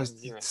is Oh, Horizon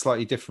it's Zero. a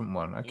slightly different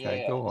one.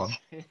 Okay, go on.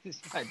 It's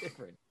quite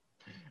different.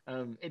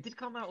 It did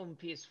come out on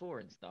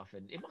PS4 and stuff,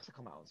 and it must have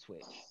come out on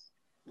Switch.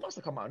 It must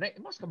have come out.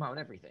 It must come out on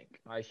everything.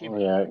 I assume. Oh,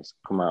 yeah, it's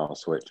come out on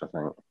Switch, I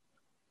think.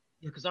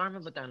 Yeah, because I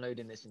remember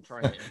downloading this and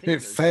trying it.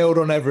 It failed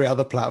on every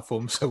other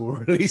platform, so we'll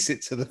release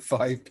it to the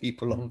 5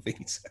 people on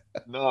Vita.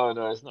 No,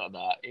 it's not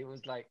that. It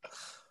was like,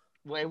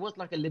 well, it was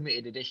like a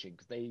limited edition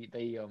because they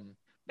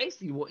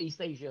basically what East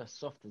Asia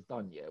Soft has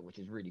done, yeah, which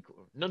is really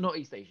cool. No, not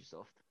East Asia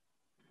Soft.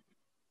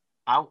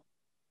 I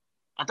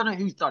don't know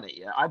who's done it.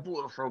 Yeah, I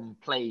bought it from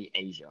Play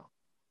Asia.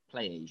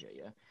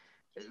 Yeah.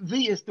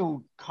 Vita's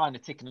still kind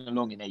of ticking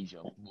along in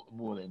Asia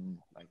more than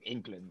like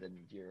England and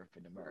Europe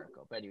and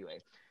America. But anyway,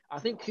 I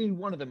think who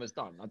one of them has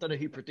done. I don't know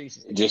who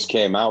produces it. Just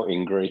came out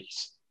in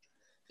Greece.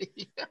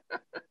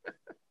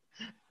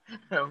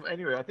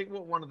 Anyway, I think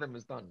what one of them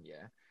has done,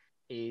 yeah,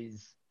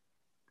 is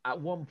at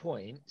one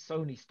point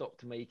Sony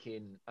stopped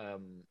making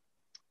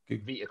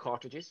Vita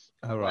cartridges.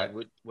 Oh, right.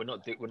 Like, we're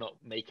not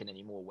making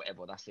any more.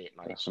 Whatever. That's it.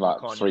 Like that's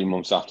about 3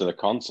 months after the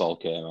console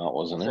came out,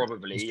 wasn't it?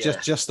 Probably. It's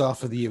yeah. just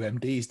after the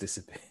UMDs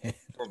disappeared.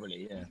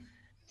 Probably, yeah.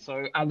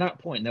 So at that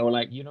point, they were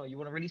like, you want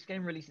to release a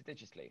game, release it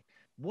digitally.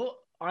 What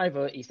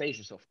either East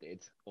Asia Soft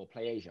did or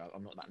Play Asia,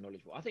 I'm not that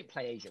knowledgeable. I think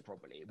Play Asia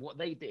probably. What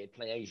they did,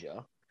 Play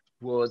Asia,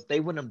 was they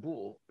went and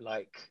bought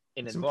like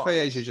in Isn't advance. Play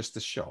Asia just a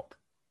shop?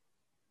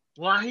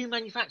 Well, who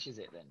manufactures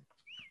it then?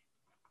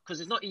 Because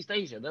it's not East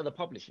Asia; they're the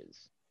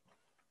publishers.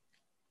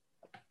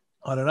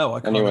 I don't know. I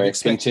can't anyway,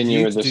 expect continue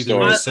you with to the do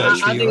story. the research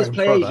for I think your it's own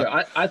Play product.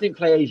 Asia. I think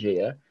Play Asia.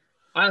 Yeah.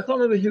 I can't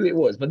remember who it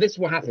was, but this is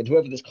what happened.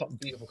 Whoever this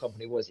beautiful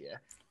company was, yeah,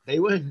 they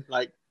went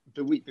like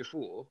the week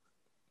before.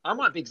 I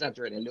might be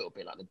exaggerating a little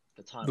bit, like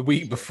the time. The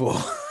week before.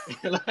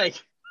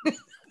 Like,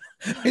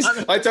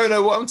 I don't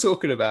know what I'm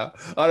talking about.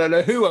 I don't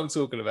know who I'm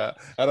talking about,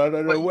 and I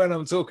don't know when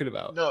I'm talking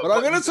about. No, but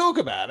I'm going to talk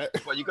about it.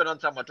 Well, you're going to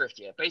understand my drift,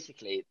 yeah.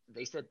 Basically,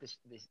 they said this.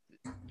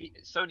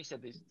 Sony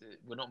said this.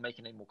 We're not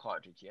making any more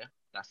cartridge, yeah.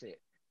 That's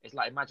it. It's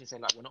like imagine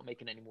saying like we're not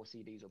making any more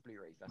CDs or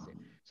Blu-rays. That's it.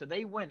 So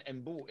they went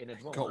and bought in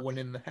advance. Got one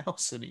in the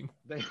house anymore.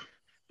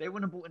 They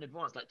went and bought in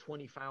advance like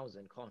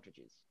 20,000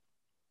 cartridges,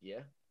 yeah,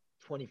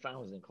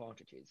 20,000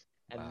 cartridges,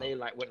 and they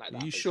like went like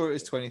that. Are you sure it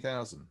was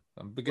 20,000?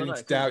 I'm beginning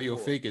to doubt your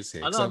figures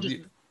here. I know,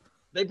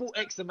 they bought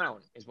X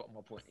amount, is what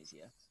my point is,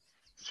 yeah.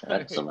 So,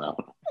 X amount.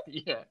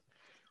 Yeah.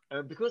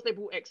 Because they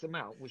bought X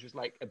amount, which was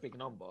like a big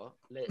number,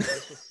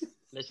 let's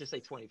just say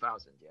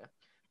 20,000, yeah.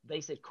 They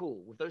said,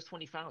 cool, with those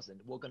 20,000,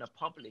 we're going to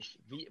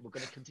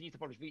continue to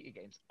publish Vita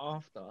games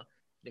after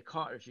the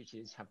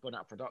cartridges have gone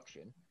out of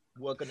production.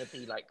 We're going to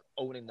be like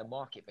owning the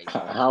market, basically.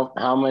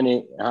 How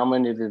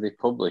many do they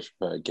publish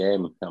per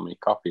game? How many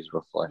copies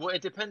roughly? Well,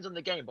 it depends on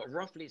the game, but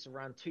roughly it's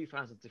around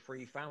 2,000 to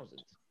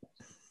 3,000.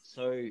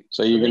 So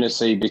you're going to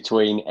see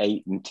between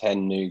 8 and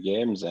 10 new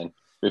games then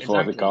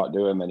before they can't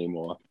do them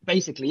anymore.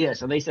 Basically, yeah.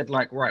 So they said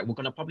like, right, we're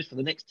going to publish for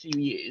the next 2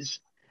 years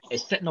a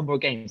set number of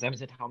games. They haven't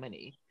said how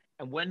many.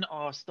 And when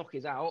our stock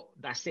is out,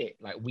 that's it.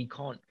 Like we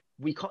can't.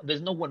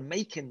 There's no one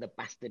making the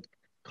bastard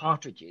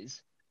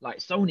cartridges. Like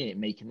Sony ain't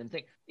making them.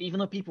 Even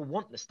though people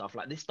want the stuff,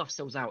 like this stuff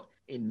sells out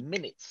in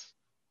minutes.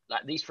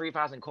 Like these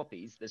 3,000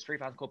 copies. There's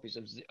 3,000 copies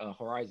of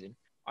Horizon.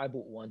 I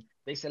bought one.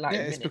 They sell out in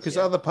minutes. It's because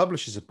other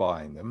publishers are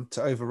buying them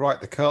to overwrite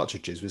the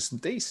cartridges with some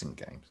decent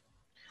games.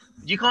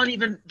 You can't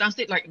even. That's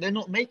it. Like they're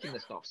not making the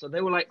stuff, so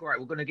they were like, right,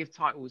 we're going to give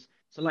titles.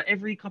 So like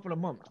every couple of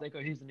months, they go,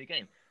 here's the new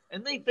game,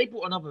 and they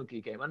bought another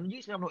good game. And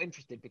usually I'm not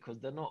interested because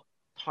they're not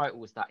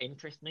titles that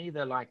interest me.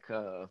 They're like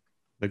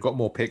they've got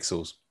more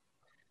pixels.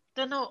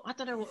 They're not. I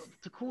don't know what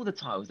to call the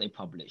titles they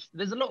publish.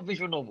 There's a lot of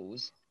visual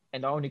novels,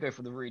 and I only go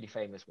for the really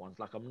famous ones.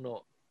 Like I'm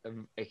not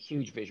a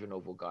huge visual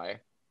novel guy.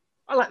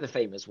 I like the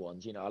famous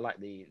ones, I like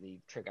the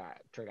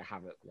Trigger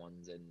Havoc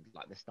ones and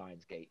like the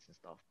Steins Gates and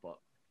stuff, but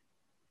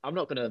I'm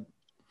not gonna.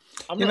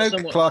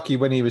 Clarky,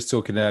 when he was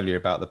talking earlier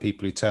about the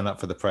people who turn up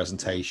for the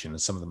presentation, and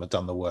some of them have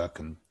done the work,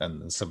 and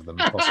some of them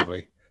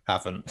possibly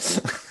haven't.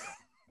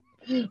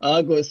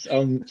 I got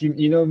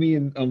me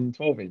and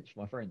 12-inch,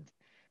 my friend.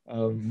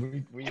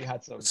 We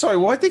had some. Sorry,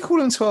 why did they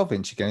call him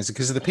 12-inch again? Is it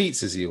because of the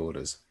pizzas he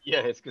orders? Yeah,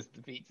 it's because of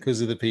the pizzas.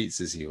 Because of the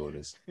pizzas he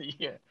orders.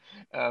 Yeah.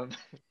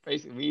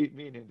 Basically,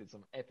 me and him did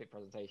some epic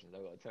presentations.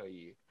 I got to tell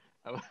you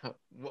about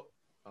what.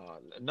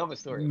 Another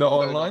story. Not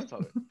online.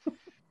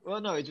 Well,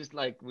 no, it's just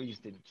like we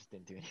just didn't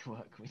do any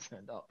work. We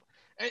turned up.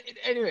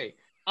 Anyway,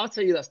 I'll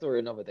tell you that story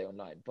another day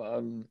online,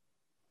 but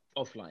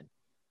offline.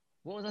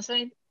 What was I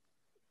saying?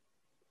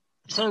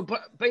 So,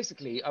 but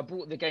basically, I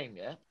bought the game,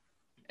 yeah,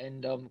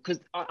 and because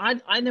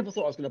I never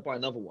thought I was gonna buy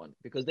another one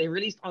because they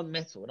released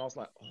Unmetal, and I was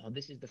like, oh,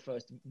 this is the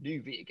first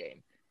new Vita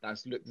game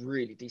that's looked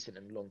really decent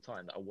in a long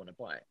time that I want to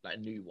buy, like a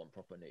new one,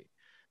 proper new.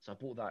 So I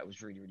bought that. It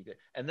was really really good.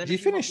 And then Did a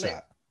you few months finish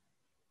later,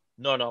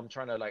 that? no, I'm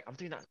trying to like I'm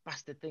doing that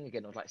bastard thing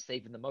again of like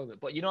saving the moment.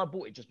 But you know, I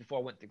bought it just before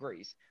I went to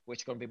Greece,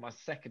 which is gonna be my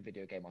second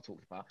video game I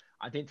talked about.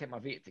 I didn't take my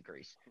Vita to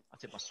Greece. I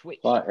took my Switch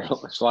to Like Greece.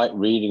 it's like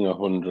reading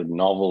 100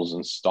 novels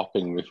and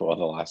stopping before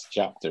the last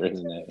chapter,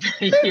 isn't it?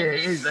 Yeah,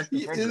 it is. That's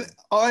the problem.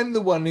 I'm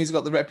the one who's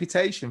got the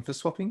reputation for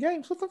swapping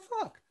games. What the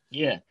fuck?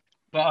 Yeah,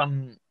 but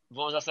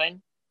what was I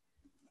saying?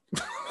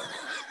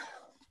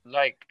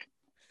 Like,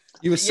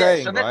 You were yeah. So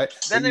saying, right,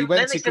 that you then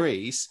went they to said,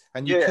 Greece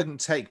and you yeah, couldn't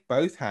take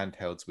both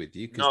handhelds with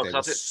you because no, they were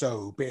because I took,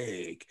 so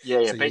big. yeah,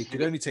 So you could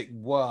basically, only take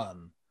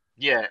one.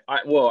 yeah.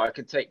 I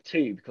could take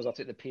two because I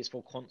took the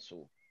PS4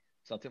 console.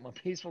 So I took my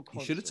PS4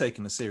 You should have console.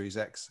 taken a Series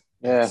X.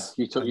 Yeah,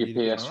 you took and your you'd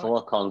have been all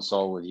right. PS4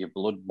 console with your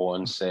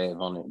Bloodborne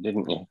save on it,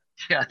 didn't you?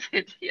 Yeah, I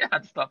did. Yeah, I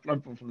had to start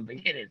Bloodborne from the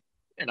beginning,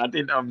 and I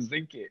didn't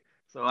sync it.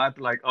 So I had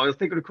to I was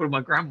thinking of calling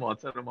my grandma,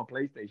 turn on my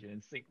PlayStation,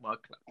 and sync my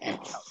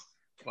cloud.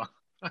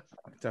 I'd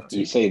have to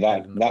You see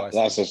code in the that's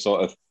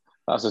bicycle.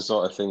 the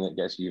sort of thing that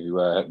gets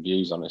you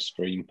views on a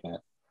stream,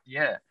 Pet.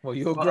 Yeah. Well,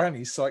 your But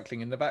granny's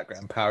cycling in the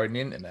background, powering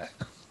the internet.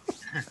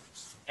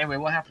 anyway,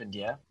 what happened?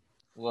 Yeah,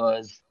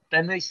 was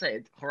then they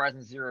said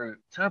Horizon Zero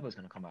Turbo is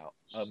going to come out.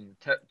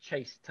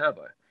 Chase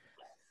Turbo,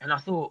 and I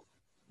thought,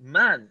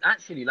 man,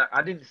 actually, like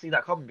I didn't see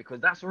that coming because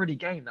that's already a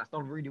game that's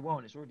done really well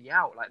and it's already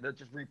out. Like they're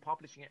just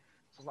republishing it.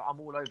 So I was like, I'm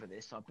all over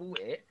this. So I bought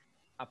it.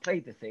 I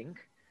played the thing.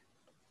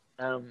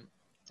 Um,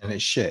 And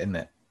it's shit, isn't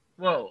it?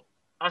 well,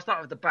 I'll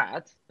start with the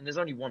bad, and there's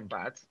only one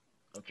bad.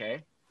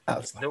 Okay,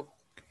 That's like,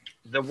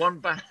 the one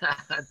bad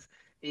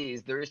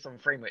is there is some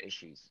frame rate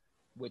issues,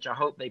 which I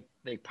hope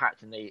they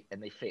patch and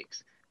they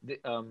fix.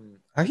 how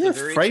do you So have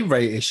there is. frame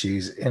rate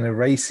issues in a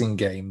racing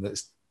game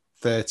that's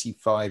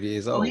 35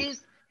 years Well, old?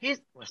 here's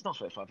well, it's not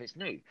 35, it's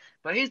new.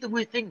 But here's the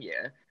weird thing,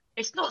 yeah.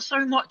 It's not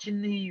so much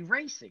in the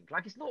racing.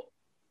 Like it's not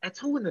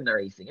at all in the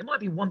racing. It might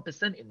be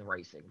 1% in the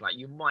racing. Like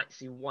you might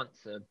see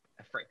once a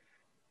frame.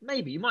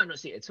 Maybe you might not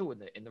see it at all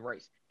in the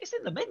race. It's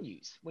in the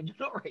menus when you're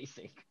not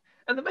racing.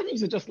 And the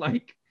menus are just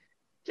like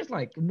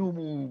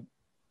normal,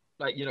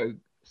 like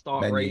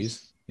start Menus,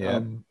 race,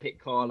 yeah. pick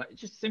car, like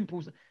just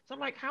simple. So I'm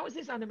like, how is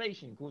this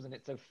animation causing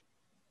it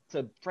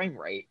to frame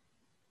rate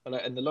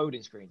and the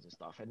loading screens and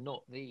stuff, and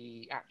not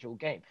the actual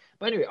game?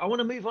 But anyway, I want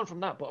to move on from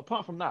that. But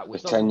apart from that, The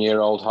with some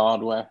 10-year-old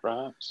hardware,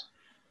 perhaps.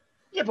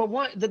 yeah, but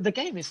why the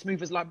game is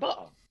smooth as like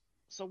butter?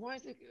 So why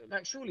is it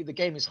like surely the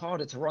game is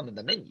harder to run than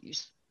the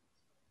menus?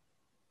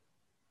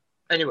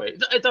 Anyway,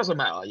 it doesn't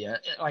matter. Yeah,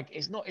 like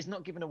it's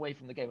not given away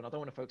from the game, and I don't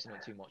want to focus on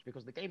it too much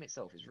because the game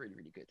itself is really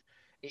really good.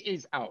 It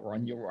is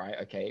Outrun. You're right.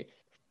 Okay,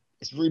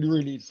 it's really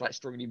really it's like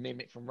strongly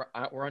mimicked from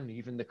Outrun.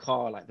 Even the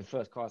car, like the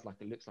first car, is like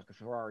it looks like a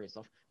Ferrari and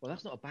stuff. Well,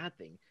 that's not a bad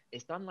thing.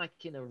 It's done like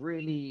in a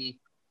really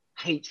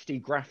HD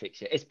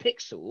graphics. Yeah, it's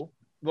pixel.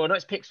 Well, no,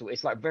 it's pixel.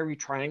 It's like very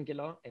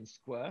triangular and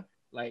square,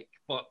 like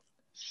but Like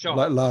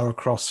sharp. Lara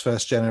Croft's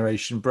first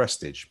generation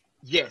breastage.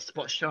 Yes,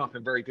 but sharp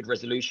and very good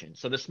resolution.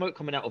 So the smoke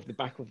coming out of the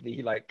back of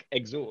the like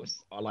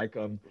exhaust are like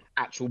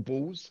actual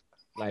balls,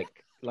 do you know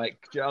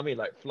what I mean?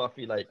 Like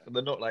fluffy, like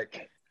they're not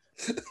like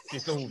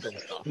dissolved and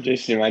stuff.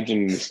 Just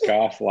imagine the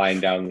scar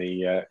flying around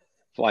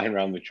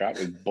the track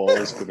with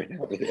balls coming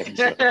out of the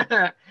exhaust.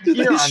 Do You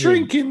they know what I mean?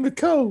 shrink in the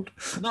cold?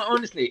 No,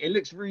 honestly, it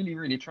looks really,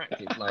 really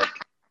attractive. Like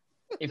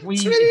if we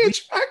It's if really we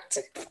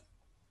attractive.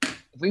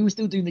 if we were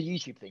still doing the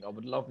YouTube thing, I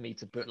would love me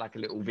to put like a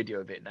little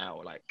video of it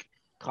now, like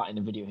cutting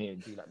the video here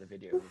and do like the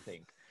video of the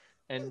thing.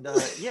 And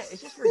yeah,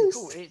 it's just really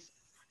cool.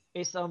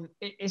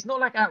 It's not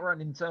like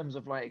Outrun in terms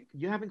of like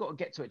you haven't got to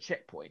get to a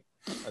checkpoint,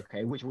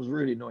 okay, which was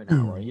really annoying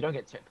Outrun. You don't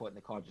get a checkpoint and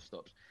the car just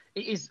stops.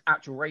 It is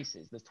actual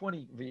races. There's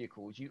 20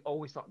 vehicles. You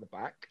always start at the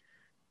back,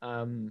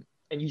 and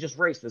you just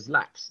race. There's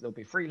laps. There'll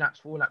be 3 laps,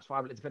 4 laps,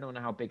 5 laps, depending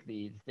on how big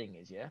the thing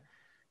is. Yeah,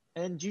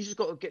 and you just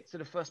got to get to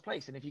the first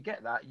place. And if you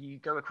get that, you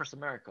go across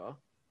America,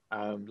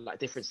 like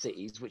different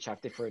cities which have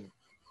different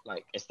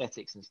like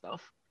aesthetics and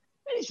stuff.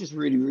 And it's just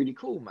really, really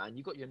cool, man.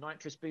 You got your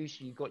nitrous boost.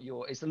 You got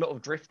it's a lot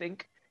of drifting,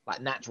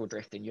 like natural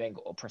drifting. You ain't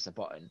got to press a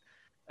button.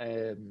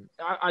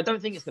 I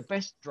don't think it's the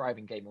best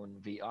driving game on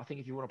Vita. I think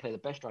if you want to play the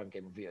best driving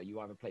game on Vita,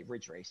 you either play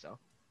Ridge Racer,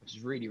 which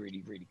is really,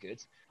 really, really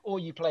good, or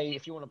you play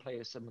if you want to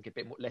play something a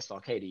bit more less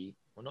arcadey,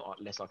 well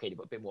not less arcadey,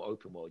 but a bit more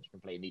open world. You can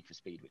play Need for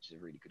Speed, which is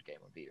a really good game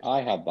on Vita.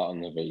 I had that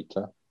on the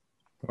Vita.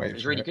 Wait,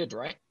 It's really good,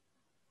 right?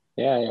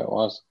 Yeah, it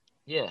was.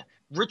 Yeah,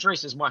 Ridge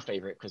Racer is my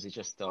favorite because it's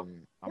just I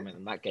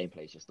mean that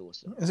gameplay is just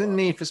awesome. Isn't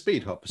Need for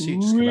Speed Hot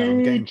Pursuit just come out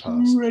on Game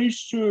Pass?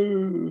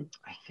 Racer.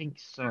 I think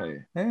so.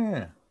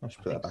 Yeah, I should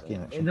I put think that back so.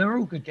 in. Actually, And they're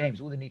all good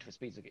games. All the Need for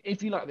Speeds are good.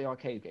 If you like the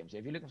arcade games,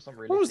 if you're looking for something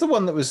what was realistic. the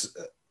one that was,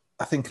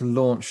 I think, a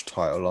launch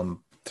title on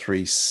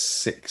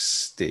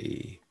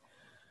 360?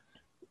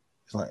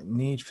 It's like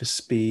Need for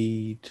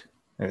Speed.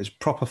 It was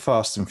proper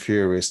Fast and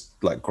Furious,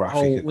 like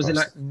graphic. Oh, was it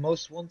across like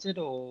Most Wanted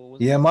or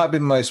was Yeah, it it? might have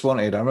been Most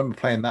Wanted. I remember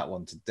playing that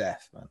one to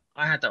death, man.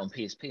 I had that on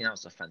PSP. And that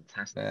was a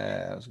fantastic game.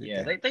 Yeah, that was a good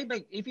Yeah, game. they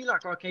make if you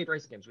like arcade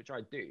racing games, which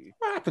I do.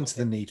 What happened to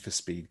the Need for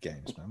Speed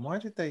games, man? Why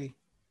did they?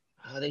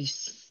 They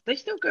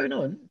still going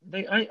on.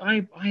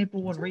 I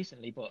bought one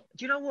recently, but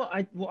do you know what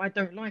I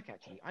don't like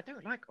actually? I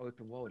don't like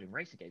open world in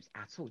racing games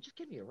at all. Just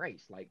give me a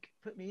race. Like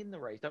put me in the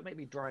race. Don't make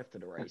me drive to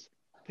the race.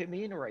 Put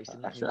me in a race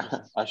and I let me should,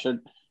 just.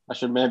 I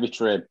should maybe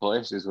trade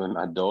places with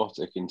my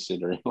daughter,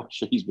 considering what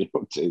she's been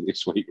up to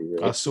this week.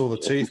 With I saw the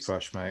games.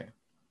 toothbrush, mate.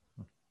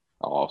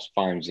 Oh,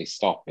 Spimesy,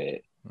 stop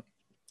it.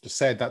 Just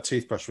said that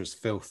toothbrush was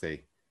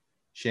filthy.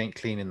 She ain't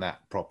cleaning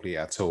that properly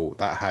at all.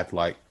 That had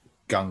like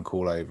gunk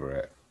all over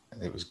it.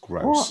 It was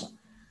gross. What?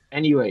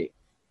 Anyway,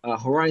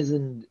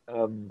 Horizon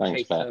Thanks,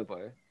 Chase Beth.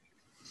 Turbo.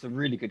 It's a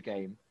really good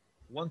game.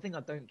 One thing I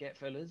don't get,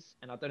 fellas,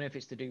 and I don't know if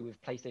it's to do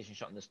with PlayStation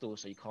shutting the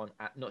stores, so you can't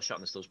not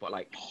shutting the stores, but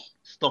like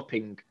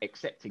stopping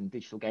accepting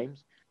digital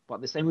games.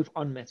 But the same with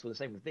Unmetal, the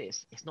same with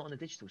this. It's not in a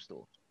digital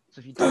store. So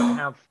if you don't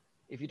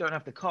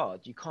have the card,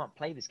 you can't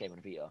play this game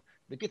on Vita.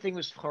 The good thing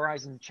was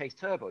Horizon Chase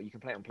Turbo, you can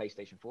play it on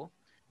PlayStation 4.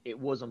 It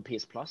was on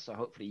PS Plus, so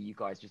hopefully you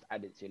guys just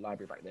added it to your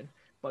library back then.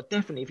 But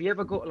definitely, if you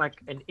ever got like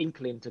an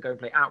inkling to go and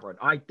play Outrun,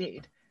 I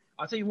did.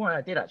 I'll tell you why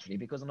I did actually,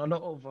 because on a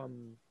lot of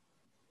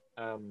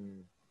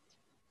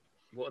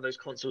what are those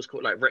consoles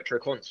called, like retro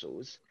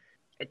consoles,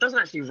 it doesn't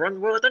actually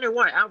run well. I don't know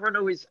why. Outrun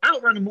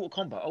and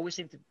Mortal Kombat always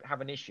seem to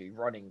have an issue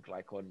running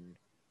like on,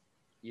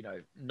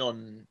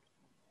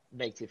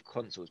 non-native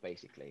consoles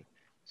basically.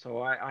 So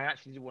I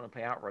actually did want to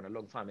play Outrun a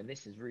long time, and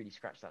this has really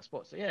scratched that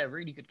spot. So yeah,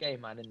 really good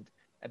game, man, and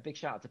a big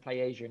shout out to Play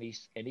Asia and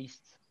East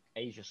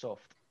Asia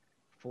Soft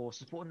for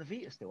supporting the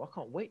Vita still. I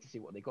can't wait to see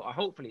what they got.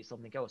 Hopefully it's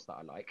something else that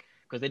I like,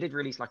 because they did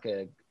release like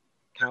a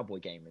cowboy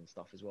game and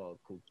stuff as well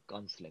called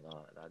Gunslinger.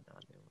 I didn't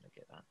want to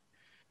get that,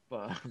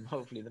 but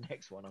hopefully the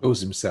next one.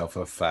 Calls himself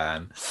a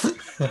fan.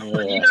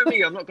 You know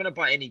me, I'm not going to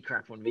buy any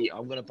crap on Vita.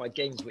 I'm going to buy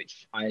games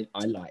which I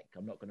like.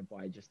 I'm not going to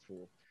buy just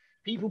for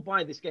people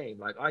buy this game.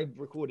 Like I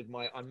recorded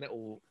my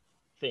Unmetal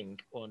thing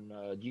on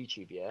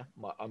YouTube, yeah,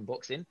 my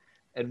unboxing,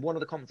 and one of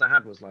the comments I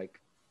had was like,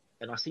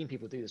 and I've seen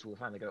people do this all the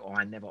time. They go, "Oh,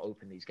 I never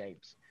open these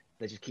games.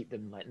 They just keep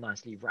them like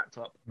nicely wrapped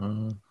up."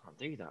 Can't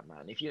do that,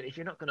 man. If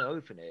you're not going to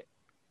open it,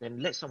 then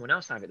let someone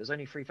else have it. There's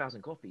only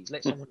 3,000 copies.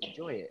 Let someone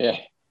enjoy it. Yeah,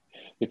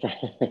 they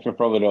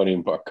probably don't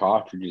even put a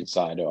cartridge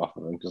inside it off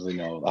of them because they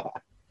know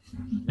that.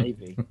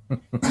 Maybe.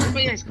 But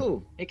yeah, it's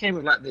cool. It came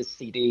with like this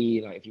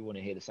CD, like if you want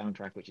to hear the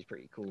soundtrack, which is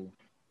pretty cool.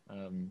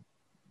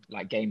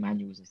 Like game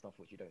manuals and stuff,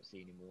 which you don't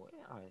see anymore.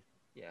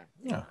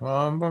 Yeah.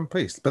 Well, I'm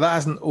pleased. But that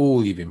isn't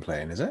all you've been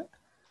playing, is it?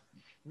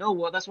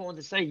 No, that's what I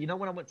wanted to say. You know,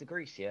 when I went to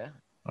Greece, yeah.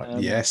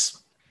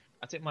 Yes.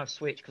 I took my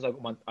Switch because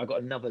I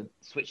got another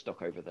Switch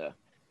dock over there,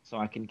 so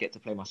I can get to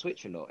play my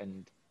Switch a lot.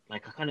 And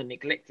like I kind of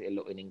neglect it a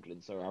lot in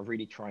England, so I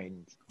really try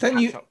and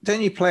Don't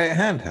you play it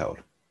handheld?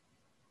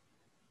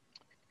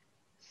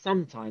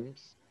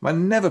 Sometimes. I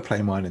never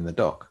play mine in the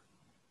dock.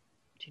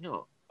 Do you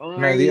know?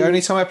 No, the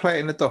only time I play it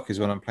in the dock is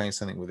when I'm playing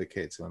something with the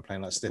kids. When I'm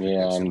playing like Stiffy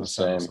Yeah, or I'm the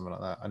same. something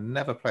like that. I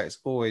never play. It's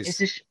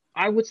always.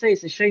 I would say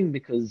it's a shame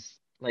because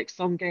like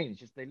some games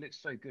just they look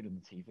so good on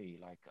the TV.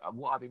 Like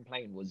what I've been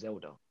playing was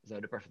Zelda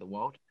Breath of the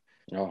Wild,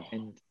 Oh,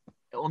 and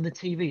on the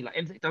TV, like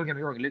everything, don't get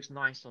me wrong, it looks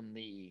nice on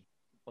the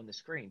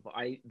screen, but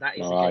that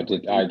is no, a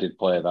game I did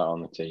play that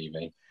on the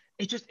TV.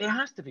 it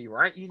has to be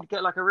right. You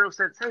get like a real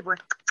sense. Hey boy,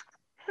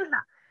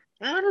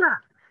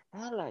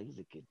 Ella, he's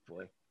a good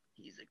boy.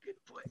 He's a good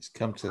boy. He's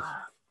come to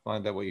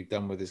find out what you've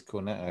done with his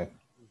cornetto.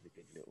 He's a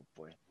good little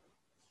boy.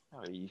 How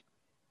are you?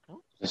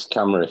 This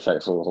camera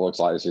effect looks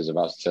like this is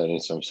about to turn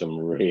into some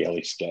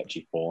really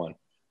sketchy porn.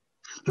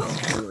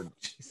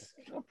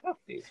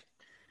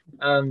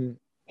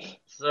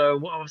 So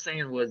what I was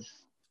saying was,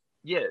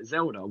 yeah,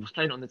 Zelda. I was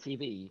playing it on the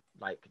TV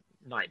like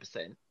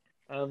 90%.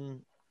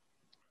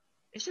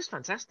 It's just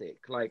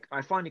fantastic. Like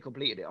I finally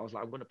completed it. I was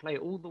like, I'm going to play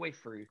it all the way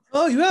through.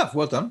 Oh, you have?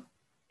 Well done.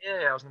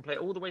 Yeah, I was going to play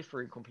it all the way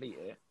through and complete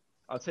it.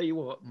 I'll tell you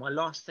what, my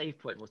last save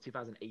point was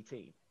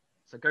 2018.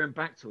 So going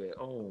back to it,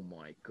 oh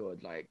my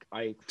god, like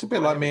It's a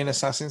bit like me in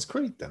Assassin's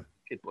Creed then.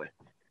 Good boy.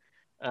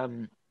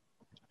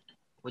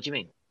 What do you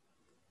mean?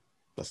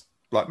 That's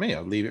like me.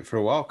 I'll leave it for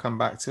a while, come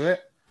back to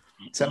it.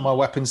 Except my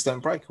weapons don't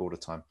break all the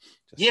time.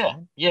 Yeah.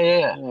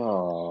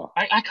 Oh.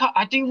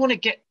 I do want to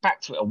get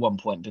back to it at one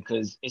point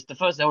because it's the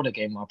first Zelda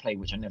game I played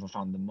which I never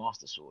found the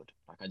Master Sword.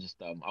 Like I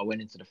just I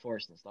went into the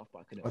forest and stuff, but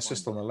I couldn't. That's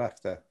just on the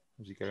left there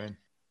as you go in.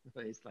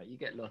 But it's like you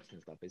get lost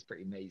and stuff. It's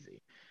pretty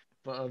mazy.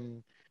 But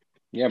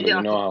yeah, but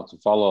you know how to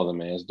follow the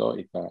maze, don't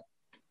you, Pat?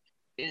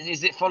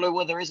 Is it follow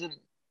where there isn't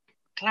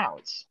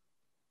clouds?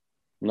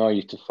 No,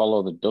 you have to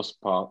follow the dust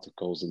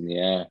particles in the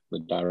air, the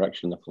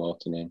direction they're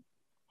floating in.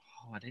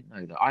 Oh, I didn't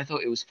know that. I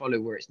thought it was follow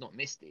where it's not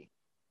misty.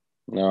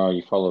 No,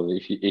 you follow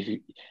if you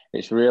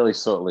it's really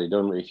subtly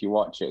done. If you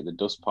watch it, the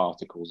dust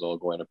particles all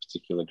go in a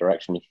particular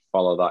direction. If you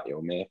follow that,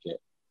 you'll make it.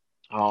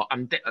 Oh,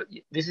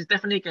 this is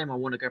definitely a game I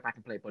want to go back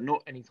and play, but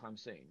not anytime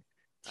soon.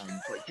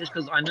 But just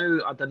because I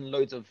know I've done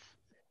loads of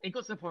it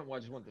got to the point where I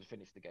just wanted to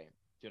finish the game.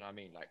 Do you know what I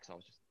mean? Like, so I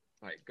was just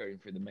like going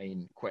through the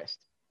main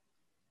quest.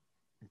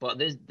 But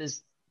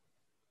there's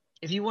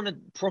if you want to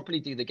properly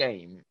do the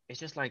game, it's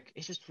just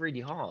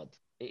really hard.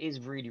 It is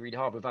really, really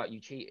hard without you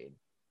cheating.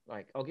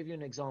 Like, I'll give you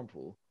an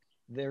example.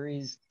 There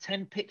is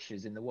 10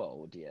 pictures in the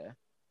world, yeah.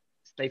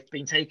 They've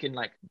been taken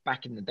like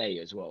back in the day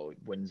as well,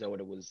 when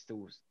Zelda was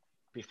still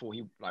before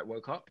he like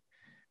woke up.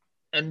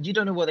 And you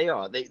don't know what they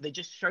are. They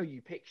just show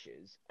you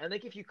pictures and they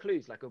give you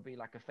clues, like it'll be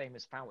like a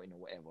famous fountain or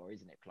whatever,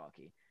 isn't it,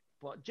 Clarky?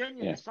 But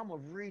genuinely, Yeah. some are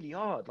really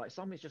hard. Like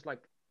some is just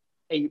like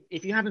a,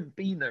 if you haven't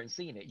been there and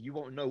seen it, you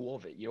won't know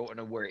of it. You won't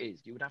know where it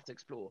is. You would have to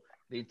explore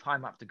the entire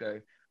map to go,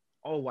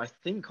 oh, I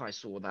think I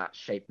saw that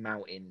shaped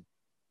mountain,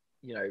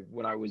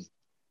 when I was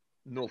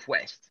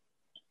northwest.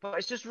 But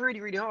it's just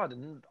really, really hard,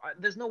 and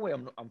there's no way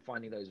I'm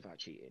finding those without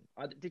cheating.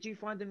 Did you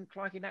find them,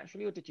 Clarky,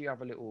 naturally, or did you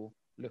have a little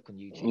look on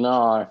YouTube?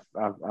 No,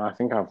 I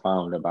think I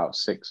found about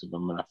 6 of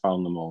them, and I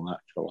found them all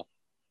naturally.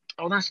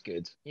 Oh, that's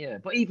good. Yeah,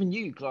 but even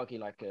you, Clarky,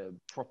 like a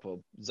proper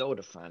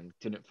Zelda fan,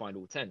 didn't find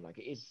all 10. Like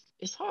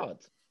it's hard.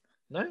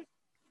 No?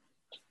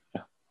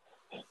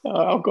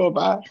 I'll go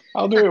back.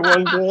 I'll do it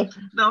one day.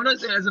 No, I'm not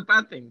saying it's a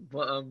bad thing,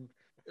 but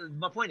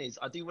my point is,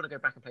 I do want to go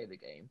back and play the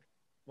game.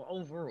 But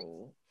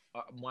overall,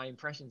 my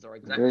impressions are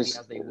exactly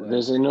as they were.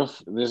 There's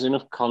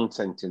enough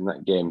content in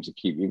that game to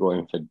keep you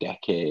going for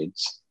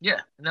decades. Yeah,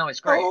 no, it's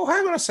great. Oh,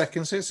 hang on a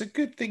second. So it's a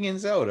good thing in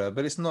Zelda,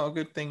 but it's not a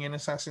good thing in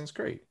Assassin's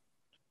Creed.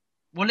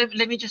 Well,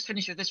 let me just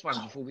finish with this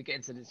one before we get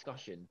into the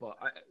discussion. But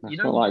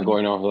It's not like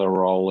going over the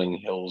rolling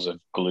hills of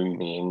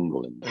gloomy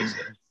England.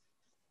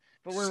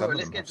 But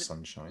Let's get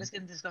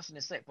into discussing in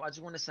a sec. But I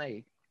just want to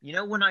say,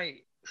 when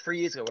 3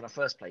 years ago when I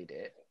first played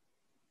it,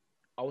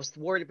 I was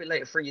worried a bit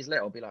later. 3 years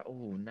later, I'll be like,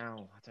 oh,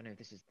 now I don't know if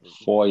this is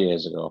 4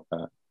 years ago,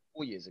 Pat.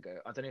 4 years ago.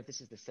 I don't know if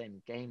this is the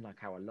same game. Like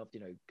how I loved,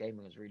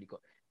 gaming has really got.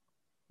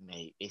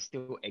 Mate, it's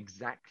still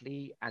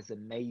exactly as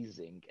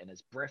amazing and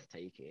as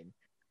breathtaking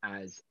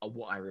as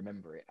what I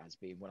remember it as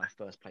being when I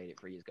first played it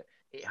 3 years ago.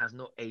 It has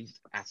not aged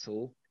at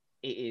all.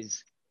 It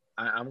is.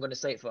 I'm going to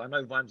say it I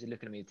know Vimes is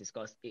looking at me with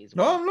disgust. It is.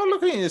 No, I'm not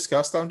looking at you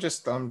disgust. I'm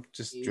just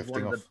it drifting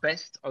one off. of the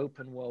best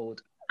open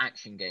world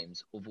action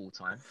games of all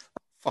time.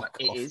 Fuck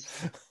off. It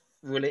is.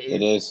 Well, it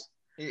is.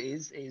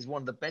 It is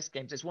one of the best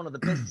games. It's one of the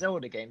best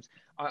Zelda games.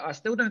 I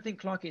still don't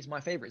think Clarky is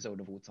my favorite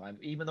Zelda of all time,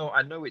 even though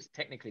I know it's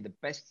technically the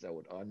best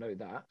Zelda. I know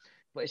that,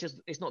 but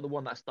it's not the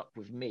one that stuck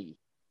with me,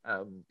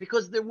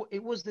 because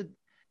it was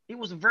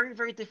a very,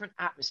 very different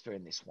atmosphere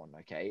in this one.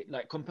 Okay,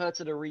 like compared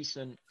to the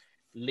recent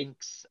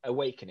Link's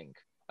Awakening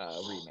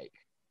remake.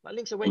 Like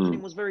Link's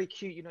Awakening was very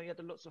cute. You had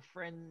lots of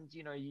friends.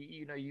 You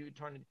were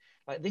trying to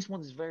like this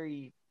one's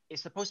very.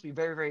 It's supposed to be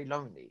very, very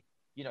lonely.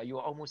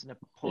 You're almost in a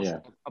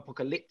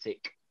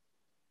post-apocalyptic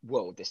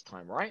world this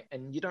time, right?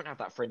 And you don't have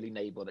that friendly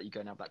neighbor that you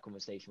go and have that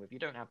conversation with. You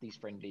don't have these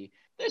friendly.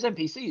 There's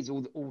NPCs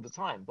all the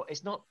time, but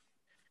it's not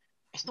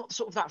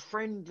sort of that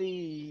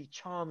friendly,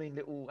 charming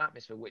little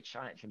atmosphere, which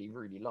I actually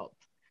really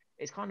loved.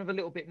 It's kind of a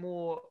little bit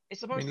more.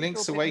 It's supposed.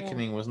 Link's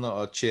Awakening was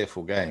not a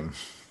cheerful game.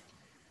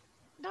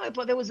 No,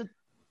 but there was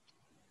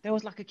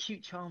like a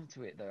cute charm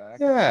to it, though.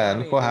 Yeah,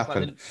 look what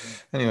happened.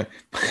 Anyway,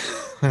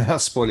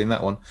 without spoiling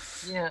that one.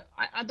 Yeah,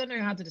 I don't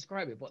know how to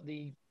describe it, but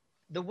the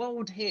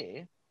world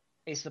here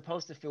is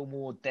supposed to feel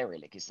more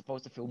derelict. It's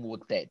supposed to feel more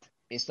dead.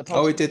 It's supposed.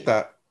 Oh, it did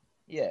that.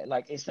 Yeah,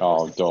 like it's.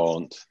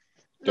 Don't.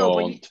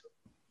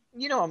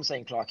 You know what I'm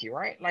saying, Clarky,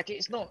 right? Like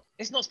it's not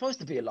supposed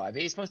to be alive.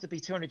 It's supposed to be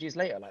 200 years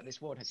later. Like this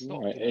world has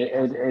stopped.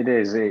 It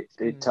is.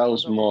 It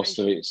tells most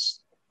of its.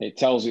 It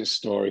tells its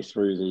story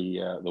through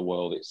the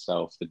world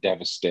itself, the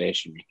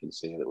devastation you can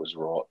see that was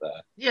wrought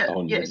there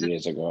 100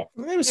 years ago.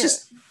 There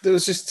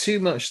was just too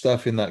much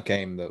stuff in that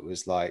game that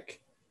was like.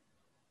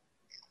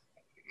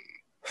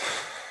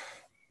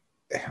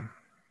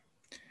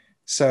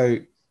 So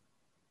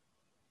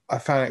I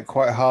found it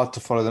quite hard to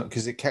follow them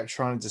because it kept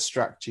trying to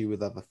distract you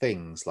with other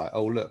things like,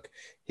 oh, look,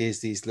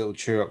 here's these little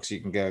Turoks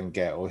you can go and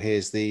get, or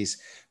here's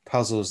these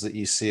puzzles that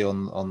you see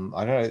on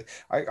I don't know.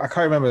 I can't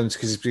remember them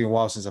because it's been a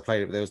while since I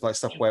played it, but there was like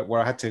stuff where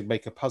I had to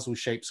make a puzzle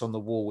shapes on the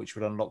wall which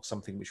would unlock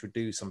something which would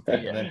do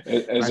something. And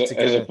then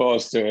as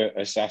opposed to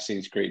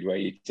Assassin's Creed where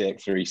you take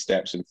 3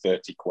 steps and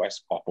 30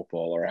 quests pop up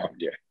all around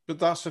you. But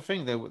that's the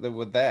thing, they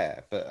were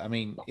there. But I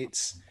mean,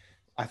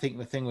 I think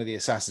the thing with the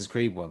Assassin's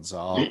Creed ones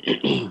are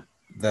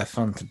they're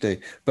fun to do,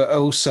 but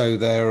also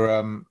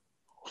they're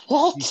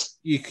what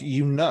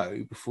you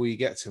know before you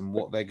get to them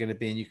what they're going to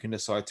be, and you can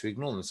decide to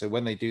ignore them. So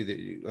when they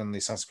do on the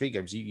Assassin's Creed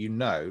games, you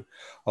know,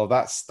 oh,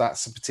 that's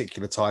a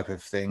particular type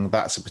of thing,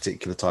 that's a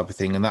particular type of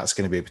thing, and that's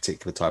going to be a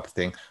particular type of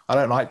thing. I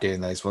don't like doing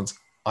those ones.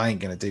 I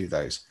ain't going to do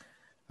those.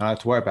 I don't have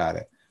to worry about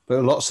it.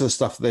 But lots of the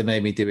stuff that they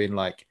made me doing,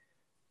 like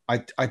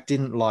I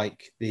didn't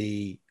like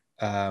the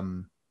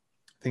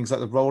things like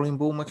the rolling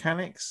ball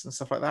mechanics and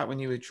stuff like that when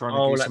you were trying to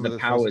do like some of the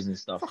the powers and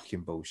stuff.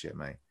 Fucking bullshit,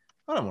 mate.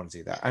 I don't want to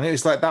do that. And it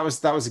was like that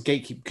was a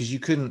gatekeeper because you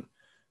couldn't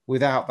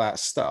without that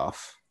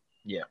stuff.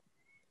 Yeah.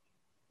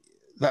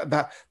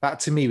 That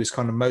to me was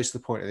kind of most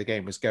of the point of the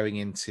game was going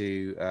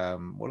into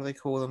what do they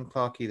call them,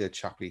 Clarky? The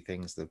chappy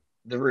things, the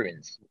The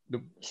ruins.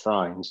 The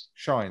Shrines.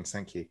 shrines,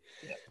 thank you.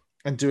 Yeah.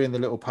 And doing the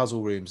little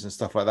puzzle rooms and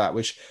stuff like that,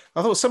 which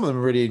I thought some of them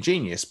were really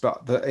ingenious,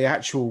 but the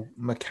actual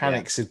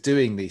mechanics of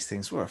doing these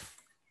things were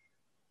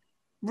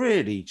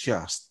really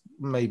just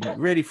made me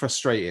really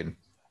frustrating.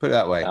 Put it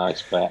that way.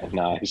 Nice, bet.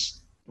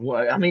 Nice.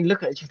 Well, I mean,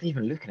 look at just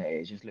even looking at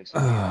it, it just looks so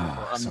weird.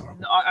 But, It's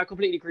horrible. no, I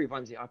completely agree with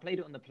Vimesy. I played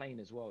it on the plane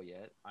as well.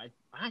 Yeah, I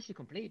actually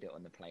completed it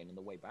on the plane on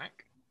the way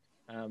back.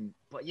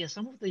 But yeah,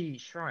 some of the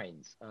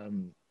shrines.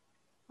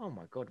 Oh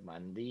my god,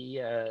 man, the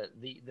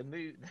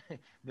move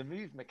the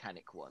move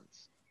mechanic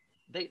ones.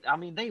 I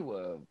mean, they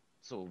were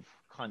sort of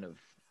kind of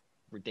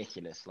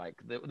ridiculous.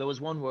 Like there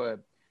was one where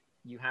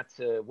you had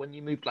to when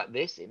you moved like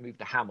this, it moved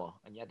the hammer,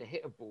 and you had to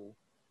hit a ball.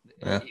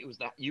 Yeah. It was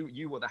that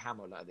you were the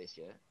hammer like this,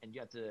 yeah, and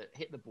you had to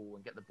hit the ball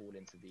and get the ball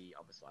into the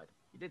other side.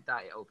 You did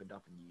that, it opened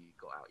up, and you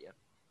got out, yeah.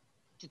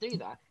 To do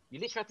that,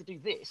 you literally had to do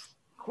this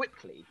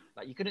quickly.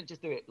 Like you couldn't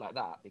just do it like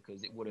that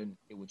because it wouldn't.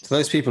 It would just. So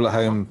those stop people the at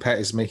hammer. home, Pet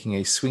is making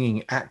a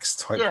swinging axe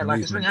type Yeah,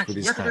 like a swing movement action. with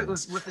his You had to do it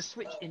hands. with the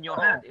switch in your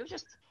hand. It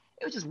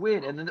was just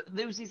weird. And then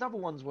there was these other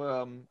ones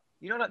where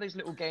you know, like those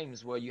little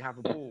games where you have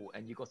a ball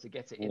and you got to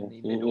get it in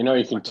the middle. You know,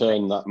 you of, can like, a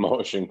turn vase. that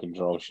motion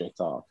control shit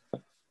off.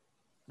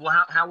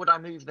 Well, how would I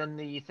move then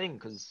the thing?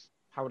 Because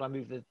how would I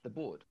move the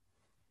board?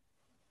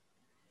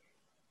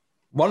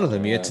 One of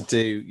them you had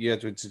to Yeah.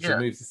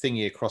 move the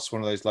thingy across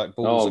one of those like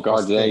balls Oh,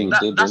 across God, yeah, things.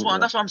 you did, That's didn't you?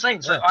 what I'm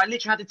saying. So Yeah. I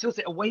literally had to tilt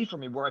it away from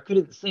me where I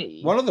couldn't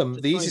see. One of them,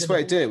 to the try easiest and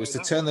way to do then it was to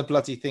go turn that the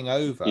bloody thing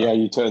over. Yeah,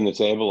 you turn the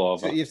table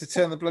over. So you have to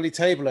turn the bloody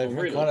table over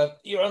really? and kind of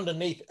you're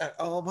underneath.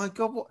 Oh my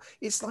god, what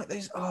it's like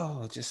those.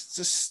 Oh, just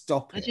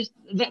stop I it. just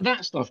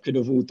that stuff could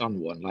have all done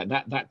one like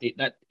that it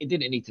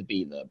didn't need to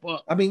be there.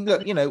 But I mean,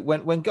 look, you know,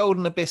 when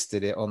Golden Abyss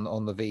did it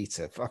on the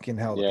Vita, fucking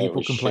hell, the Yeah, it people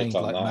was shit complained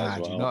on like that as mad.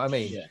 You well. know what I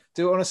mean? Yeah.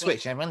 Do it on a But-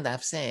 Switch, everyone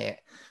loves it.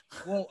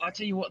 well, I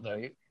tell you what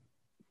though,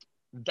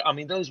 I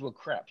mean those were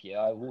crap. Yeah,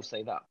 I will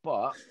say that.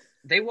 But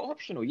they were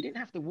optional. You didn't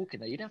have to walk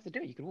in there. You didn't have to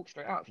do it. You could walk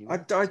straight out if you I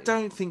wanted to.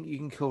 don't think you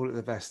can call it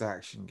the best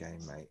action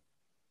game, mate.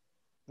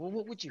 Well,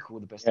 what would you call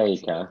the best? Yeah, you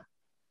action can.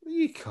 game?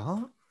 You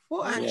can't.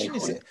 What Yeah, action you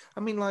is can. it? I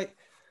mean, like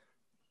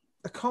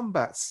the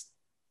combat's.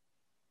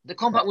 The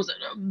combat was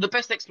the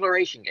best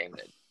exploration game.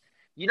 Then,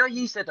 you know,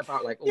 you said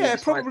about like all Yeah, the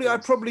side probably. I'd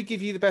quests. probably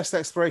give you the best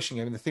exploration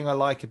game. And the thing I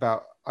like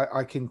about,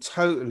 I can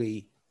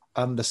totally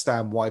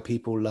understand why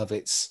people love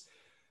its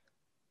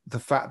the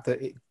fact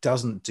that it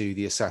doesn't do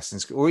the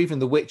Assassin's or even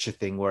the Witcher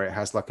thing where it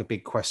has like a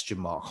big question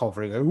mark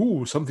hovering.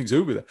 Oh, something's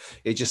over there.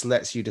 It just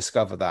lets you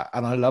discover that.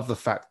 And I love the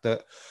fact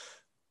that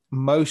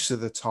most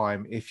of the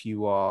time, if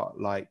you are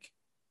like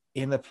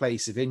in a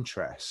place of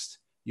interest,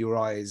 your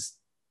eyes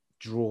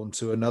drawn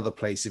to another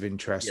place of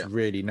interest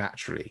really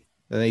naturally.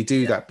 And they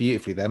do that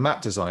beautifully. Their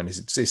map design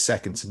is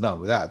second to none,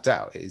 without a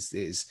doubt. It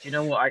is. Do you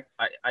know what?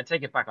 I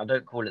take it back. I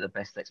don't call it the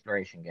best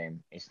exploration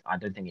game. I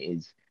don't think it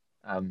is.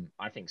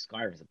 I think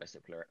Skyrim is the best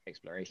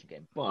exploration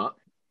game, but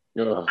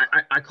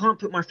I can't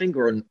put my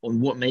finger on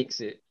what makes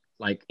it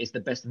like it's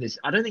the best of this.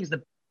 I don't think it's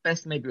the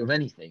best maybe of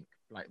anything,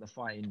 like the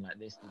fighting like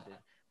this,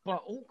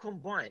 but all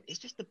combined, it's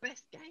just the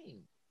best game.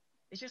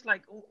 It's just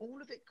like all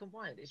of it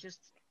combined. It's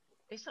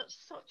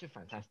such a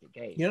fantastic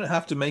game. You don't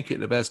have to make it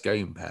the best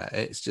game, Pat.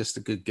 It's just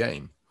a good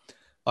game.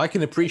 I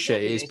can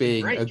appreciate it as It's a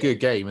being great a good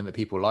game and that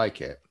people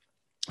like it.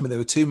 But there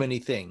were too many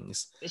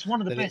things It's one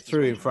of the that it best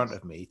threw in expansions. front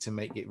of me to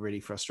make it really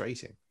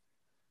frustrating.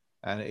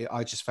 And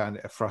I just found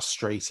it a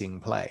frustrating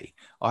play.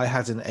 I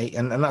had and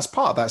that's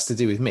that's to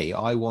do with me.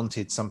 I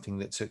wanted something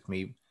that took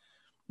me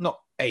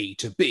not A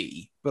to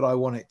B, but I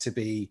want it to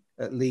be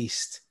at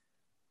least,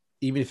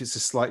 even if it's a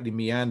slightly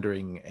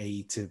meandering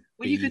A to B.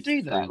 Well, you could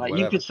do that. Like whatever.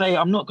 you could say,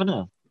 "I'm not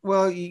gonna."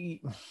 Well, You're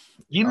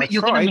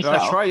gonna miss I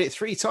out. tried it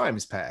 3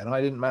 times, Pat, and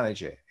I didn't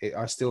manage it.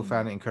 I still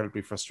found it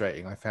incredibly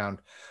frustrating. I found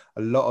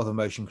a lot of the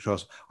motion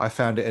controls. I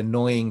found it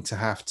annoying to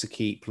have to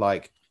keep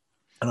like,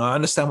 and I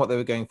understand what they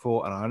were going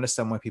for, and I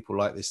understand why people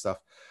like this stuff.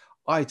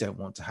 I don't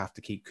want to have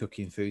to keep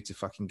cooking food to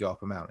fucking go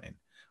up a mountain,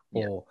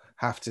 or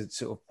have to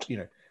sort of, you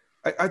know,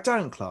 I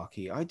don't,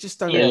 Clarky. I just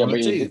don't want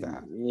to do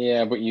that.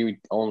 Yeah, but you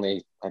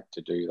only had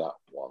to do that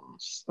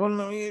once. Well,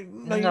 no, you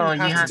you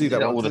have to do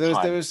that all once. the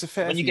time. There was a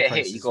fair When you few get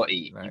places, hit, you got to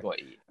eat. right? You got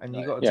to eat. And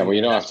Like, you got to Yeah, do but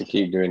you don't that. have to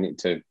keep doing it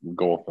to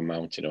go up a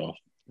mountain or.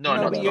 No,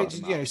 but it's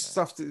you, not you know,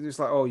 stuff that it's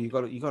like, oh, you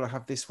got to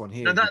have this one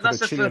here. No, You put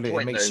that's a a chili fair on it, it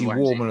point, makes though, you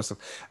Ramsey. warmer and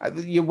stuff.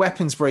 Your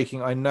weapons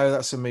breaking, I know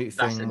that's a moot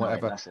That's thing, annoying,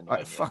 whatever. that's annoying,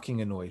 It yeah.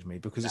 fucking annoyed me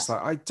because it's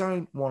That's like I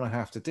don't want to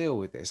have to deal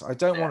with this. I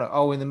don't want to.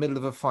 Oh, in the middle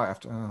of a fight,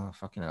 after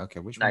fucking hell,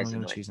 okay, which one am I That's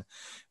going to annoying. choose?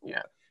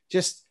 Yeah.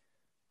 Just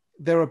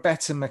there are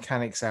better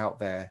mechanics out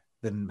there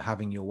than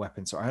having your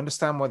weapon. So I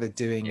understand why they're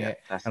doing it,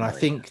 that's and I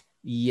annoying, think.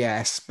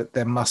 Yes, but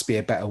there must be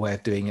a better way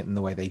of doing it than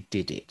the way they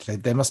did it.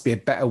 There must be a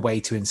better way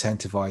to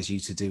incentivize you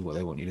to do what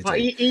they want you to But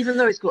do. even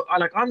though it's got,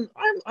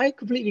 I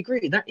completely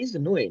agree. That is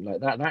annoying. Like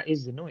that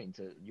is annoying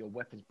to your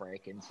weapons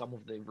break and some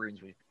of the runes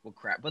were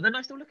crap. But then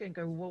I still look at it and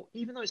go, well,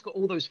 even though it's got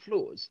all those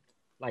flaws,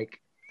 like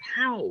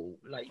how?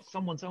 Like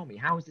someone tell me,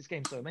 how is this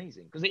game so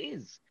amazing? Because it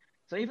is.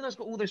 So even though it's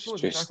got all those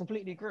swords, which I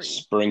completely agree,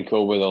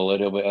 sprinkle with a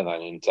little bit of that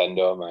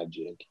Nintendo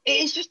magic.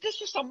 it's just there's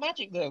just some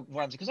magic there,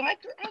 Ramsey. Because I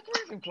agree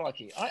with him,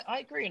 Clarky. I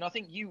agree, and I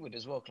think you would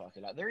as well,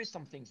 Clarky. Like there is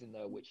some things in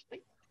there which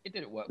it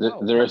didn't work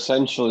well. They're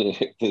essentially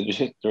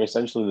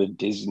the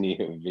Disney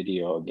of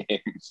video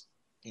games.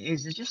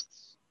 It's just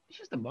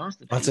a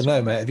masterpiece. I don't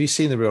know, mate. Have you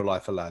seen the real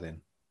life Aladdin?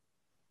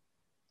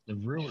 The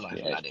real life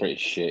Aladdin. It's pretty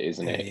shit,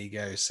 isn't it? There you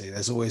go. See,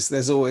 there's always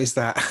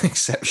that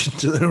exception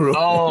to the rule.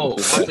 Oh,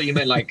 I thought you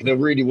meant like there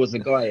really was a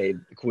guy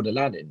called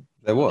Aladdin.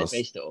 There was. They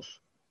based it off.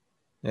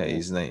 Yeah,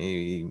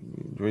 he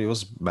really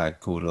was a man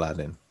called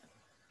Aladdin.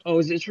 Oh,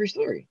 is it a true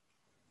story?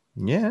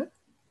 Yeah.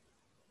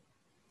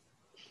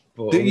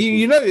 But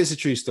you know it's a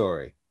true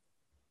story.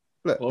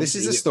 Look, Well, this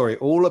is a obviously- story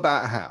all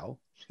about how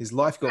his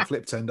life got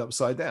turned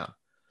upside down.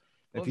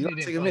 If you like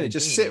to take a minute,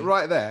 just sit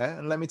right there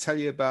and let me tell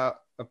you about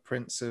a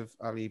Prince of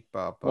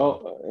Alibaba.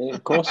 Well,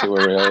 of course it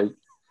were real.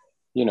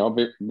 You know,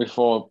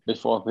 before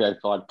we had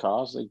flag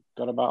cars, they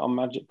got about on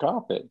magic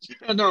carpets.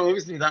 No,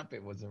 obviously that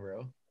bit wasn't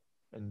real.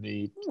 And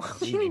the What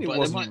do you mean it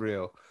wasn't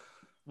real?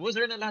 Was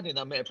there an Aladdin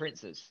that met a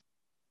princess?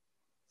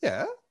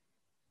 Yeah.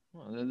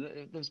 Well,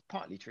 that was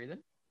partly true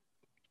then.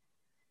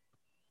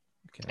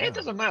 Okay, It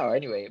doesn't matter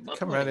anyway.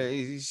 come around.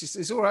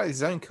 He's all right.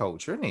 His own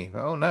culture, isn't he?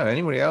 Oh no,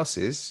 anybody else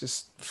is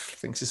just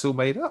thinks it's all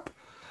made up.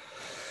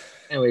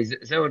 Anyways,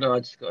 Zelda, I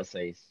just gotta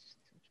say, it's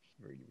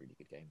a really, really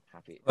good game.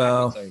 Happy.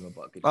 Well, it's over,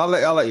 but good. I'll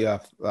let you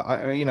have.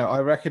 I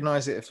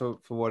recognize it for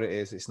what it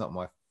is. It's not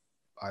my.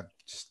 I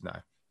just no.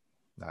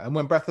 And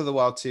when Breath of the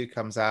Wild 2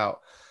 comes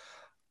out,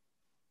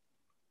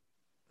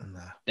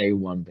 Day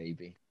one,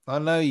 baby. I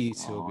know you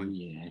two will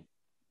be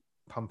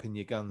pumping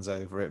your guns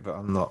over it, but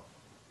I'm not.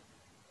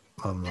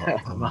 I'm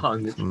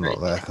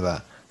not there for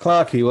that.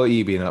 Clarky, what have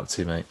you been up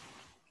to, mate?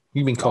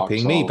 You've been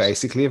copying me,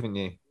 basically, haven't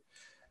you?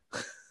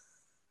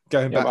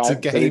 Going back to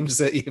games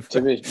that you've.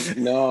 To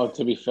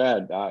be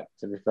fair,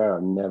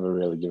 I've never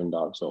really given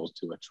Dark Souls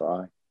 2 a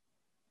try.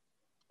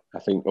 I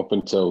think up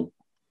until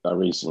I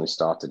recently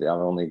started it, I've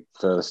only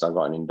furthest I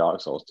got in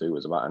Dark Souls 2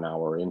 was about an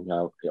hour in.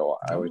 I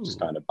was just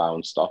kind of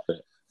bounced off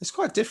it. It's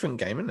quite a different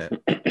game, isn't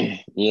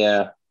it?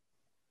 Yeah.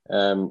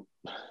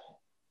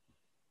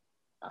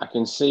 I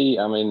can see,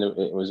 I mean,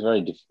 it was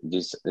very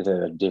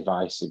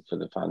divisive for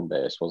the fan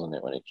base, wasn't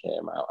it, when it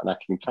came out? And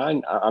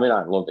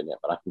I'm loving it,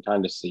 but I can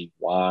kind of see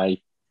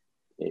why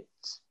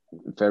it's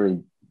very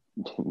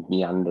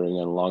meandering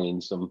and long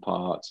in some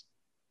parts.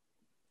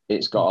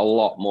 It's got a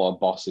lot more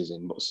bosses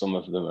in, but some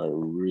of them are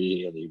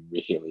really,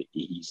 really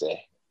easy.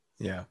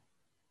 Yeah.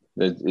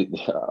 A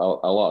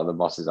lot of the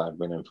bosses I've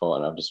been in for,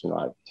 and I've just been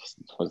like,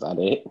 was that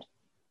it?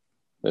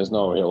 There's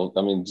no real,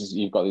 I mean, just,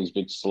 you've got these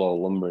big, slow,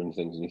 lumbering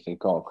things, and you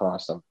think, oh,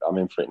 Christ, I'm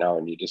in for it now.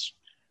 And you just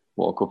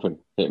walk up and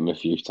hit them a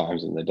few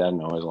times in the den,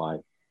 and I was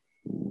like,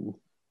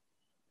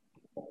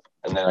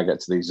 And then I get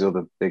to these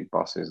other big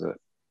bosses that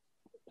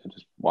are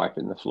just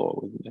wiping the floor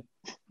with me.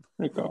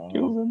 I can't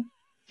kill them.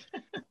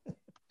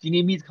 Do you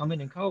need me to come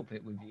in and co-op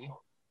it with you?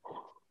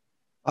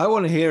 I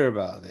want to hear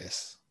about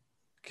this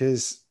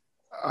because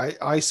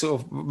I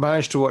sort of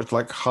managed to watch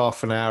like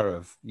half an hour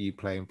of you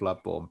playing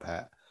Bloodborne,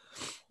 Pet.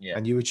 Yeah.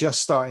 And you were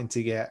just starting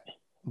to get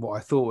what I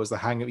thought was the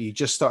hang of it. You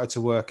just started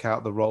to work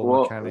out the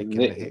roll mechanic and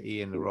the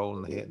hitty and the roll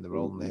and the hit and the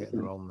roll and the hit and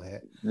the roll and the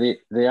hit.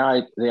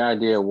 The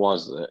idea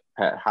was that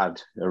Pet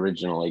had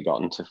originally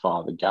gotten to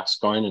Father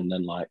Gascoigne and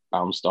then like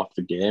bounced off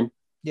the game.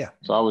 Yeah.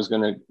 So I was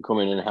going to come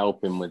in and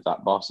help him with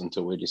that boss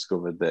until we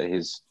discovered that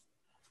his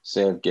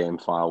save game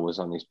file was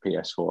on his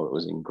PS4 that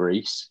was in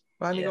Greece.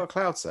 Man, you got a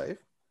cloud save?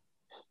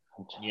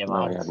 Yeah, but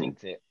I haven't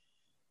synced it.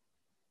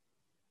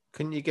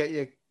 Couldn't you get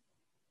your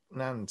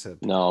nan to?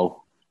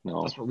 No.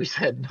 That's what we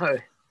said. No,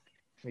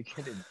 we're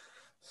kidding.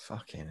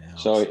 Fucking hell.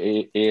 So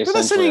but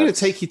that's only going to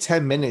take you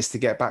 10 minutes to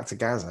get back to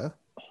Gaza.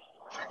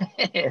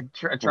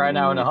 Try an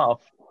hour and a half.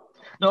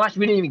 No,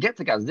 actually, we didn't even get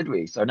to Gaza, did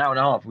we? So an hour and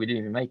a half, we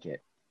didn't even make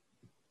it.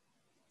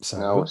 So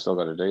no, we've still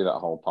got to do that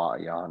whole part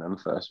of Yarnum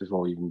first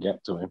before we even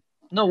get to him.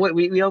 No,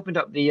 we opened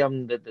up the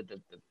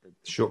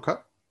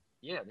shortcut.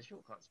 Yeah, the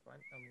shortcuts.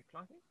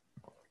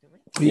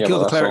 You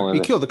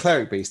killed the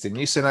cleric beast, didn't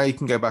you? So now you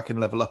can go back and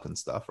level up and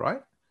stuff, right?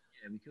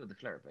 Yeah, we killed the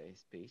cleric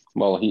beast.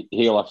 Well,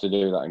 he'll have to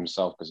do that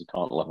himself because he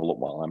can't level up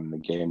while I'm in the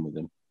game with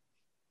him.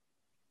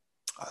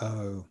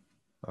 Oh,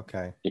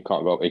 okay. He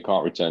can't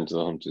return to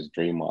the Hunter's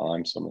Dream while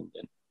I'm summoned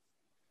in.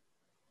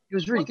 He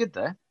was really good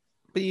there.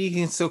 But you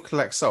can still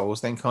collect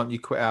souls, then can't you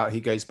quit out?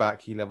 He goes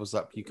back, he levels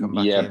up, you come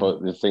back. Yeah,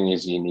 but the thing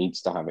is, he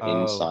needs to have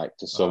insight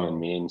to summon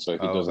me in. So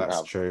if he doesn't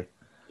that's true.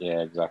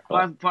 Yeah, exactly.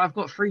 But I've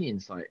got free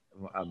insight.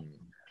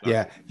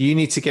 Yeah, you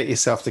need to get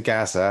yourself to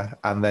Gaza,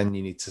 and then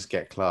you need to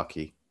get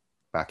Clarky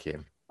back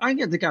in. I can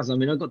get to Gaza. I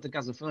mean, I got to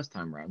Gaza first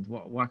time round.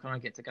 Why can't I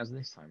get to Gaza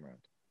this time round?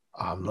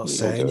 I'm not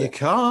saying you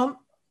can't.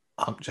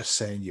 I'm just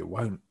saying you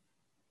won't.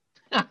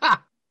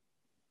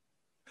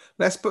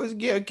 Let's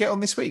get on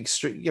this week.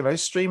 Stream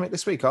it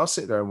this week. I'll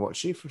sit there and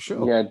watch you for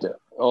sure. Yeah,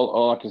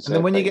 all I can say. And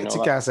then when you get to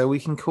Gaza, we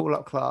can call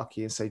up Clarky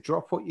and say,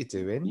 "Drop what you're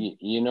doing."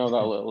 You know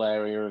that little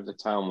area of the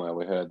town where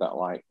we heard that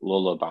like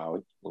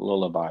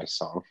lullaby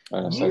song,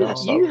 and I said, "I'm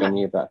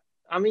thinking of that."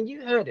 I mean,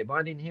 you heard it, but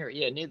I didn't hear it.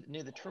 Yeah,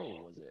 near the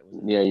troll, was it?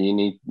 Yeah, you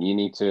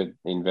need to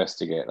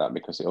investigate that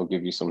because it'll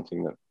give you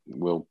something that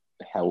will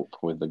help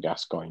with the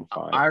gas going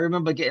fine. I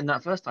remember getting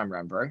that first time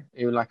round, bro.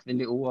 It was like the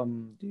little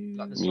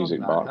like the Music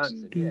song box.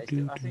 that hurts it.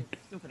 Yeah, I think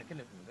it's still gonna kill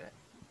it from a bit.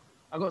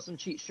 I got some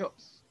cheat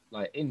shots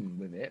like in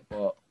with it,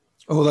 but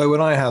Although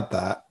when I had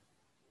that,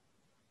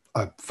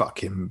 I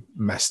fucking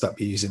messed up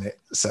using it.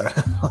 So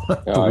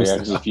Oh yeah,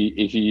 because if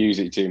you use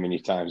it too many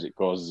times, it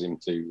causes him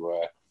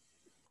to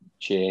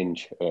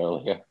change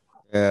earlier.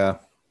 Yeah.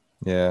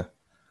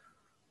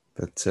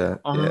 But yeah,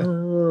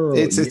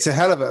 it's yeah. a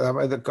hell of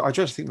a. I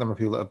just think there are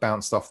people that have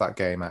bounced off that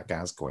game at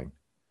Gascoigne.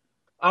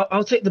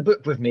 I'll take the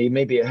book with me.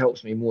 Maybe it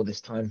helps me more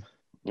this time.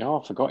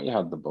 Oh, I forgot you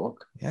had the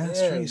book. Yeah,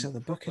 that's true. He's at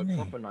the book, isn't he?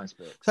 Proper nice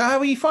book. So how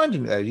are you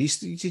finding it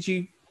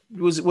though?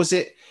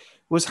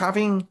 Was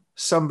having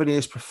somebody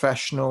as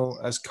professional,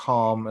 as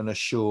calm and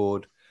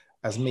assured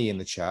as me in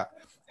the chat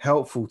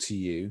helpful to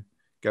you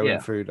going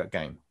through that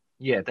game?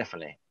 Yeah,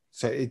 definitely.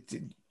 So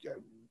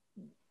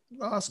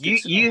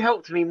you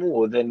helped me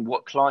more than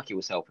what Clarky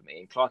was helping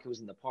me. Clarky was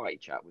in the party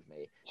chat with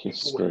me.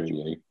 Screw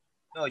you.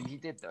 No, you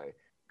did though,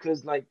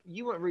 because like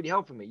you weren't really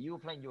helping me. You were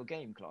playing your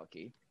game,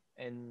 Clarky,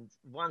 and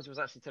Wimes was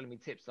actually telling me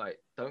tips like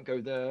don't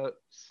go there,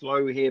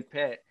 slow here,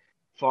 pet,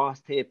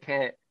 fast here,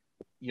 pet.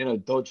 You know,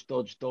 dodge.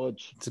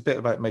 It's a bit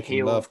about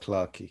making love,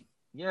 Clarky.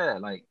 Yeah,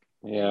 like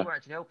you were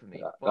actually helping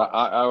me. But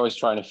I was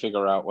trying to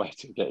figure out where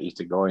to get you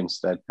to go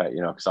instead, Pet.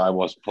 You know, because I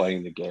was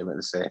playing the game at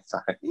the same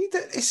time.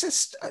 It's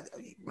just,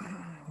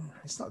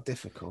 it's not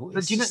difficult.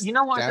 But you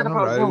know what I said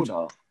about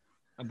Zelda,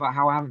 about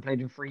how I haven't played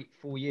in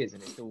 4 years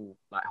and it still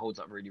like holds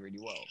up really, really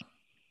well.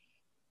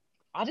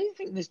 I didn't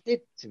think this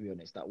did, to be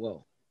honest, that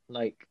well.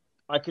 Like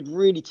I could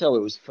really tell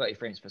it was 30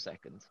 frames per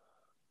second.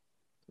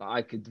 Like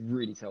I could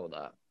really tell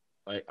that.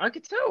 Like I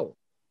could tell.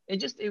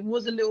 It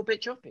was a little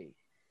bit choppy.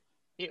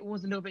 It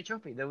was a little bit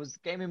choppy. There was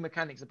gaming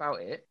mechanics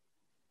about it.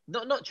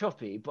 Not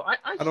choppy, but I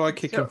how do I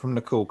kick him from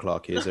the call,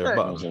 Clarky? Is there a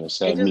button? I was going to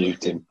say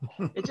mute him.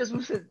 It just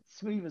wasn't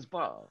smooth as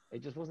butter.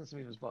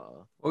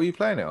 What are you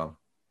playing it on?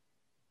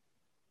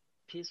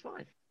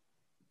 PS5.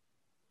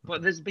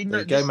 But there's been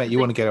there you go, mate. You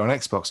want to get it on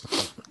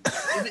Xbox?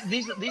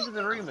 these are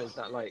the rumors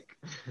that like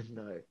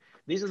no.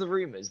 These are the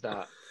rumors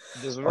that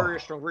there's a very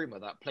strong rumor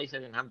that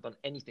PlayStation haven't done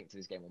anything to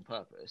this game on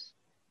purpose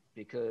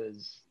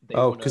because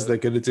because they're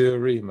going to do a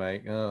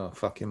remake. Oh,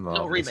 fucking marvelous.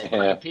 Not a remake,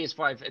 like a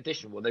PS5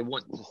 edition where they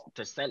want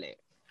to sell it.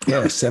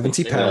 Yeah,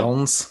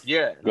 £70.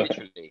 Yeah,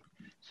 literally.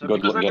 So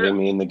good luck getting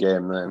me in the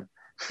game then.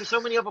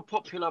 So many other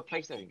popular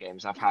PlayStation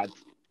games have had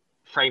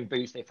frame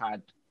boost, they've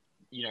had,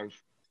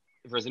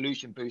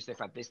 resolution boost, they've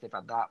had this, they've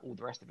had that, all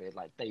the rest of it,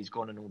 like Days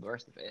Gone and all the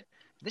rest of it.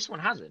 This one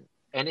hasn't.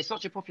 And it's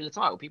such a popular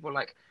title. People are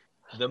like,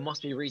 there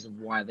must be a reason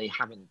why they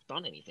haven't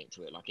done anything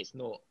to it. Like it's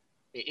not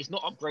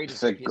upgraded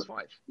to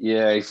PS5.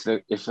 Yeah,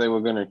 if they were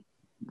going to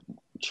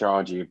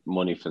charge you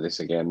money for this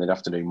again, they'd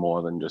have to do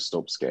more than just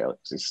upscale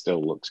because it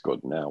still looks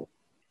good now.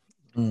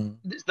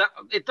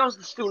 It does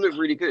still look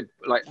really good.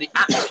 Like the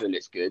atmosphere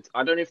looks good.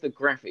 I don't know if the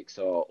graphics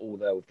are all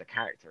there with the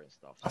character and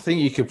stuff. I think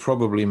you could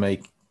probably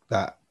make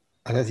that.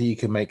 I don't think you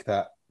can make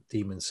that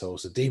Demon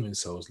Souls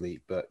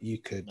leap, but you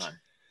could. No.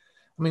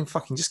 I mean,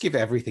 fucking just give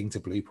everything to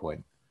Blue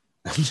Point.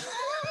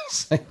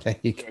 So there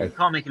you go. You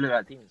can't make it look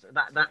like Demon Souls.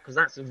 Because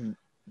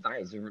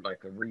that is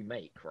like a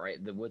remake,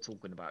 right? That we're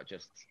talking about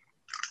just.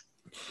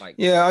 Like,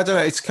 yeah, I don't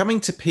know. It's coming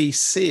to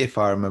PC, if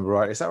I remember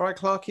right. Is that right,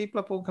 Clarky?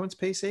 Bloodborne coming to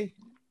PC?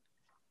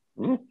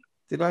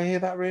 Did I hear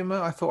that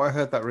rumor? I thought I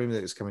heard that rumor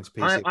that it's coming to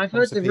PC. I've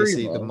heard the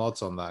PC, rumor. The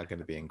mods on that are going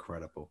to be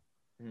incredible.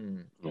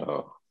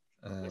 Oh.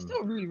 It's still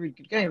a really, really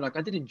good game. Like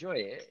I did enjoy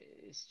it.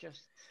 It's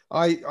just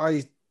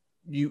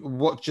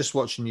just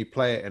watching you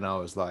play it, and I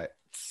was like,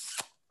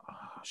 I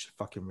should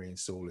fucking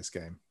reinstall this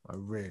game. I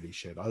really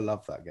should. I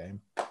love that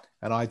game,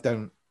 and I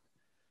don't.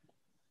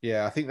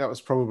 Yeah, I think that was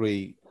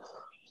probably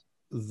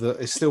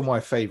it's still my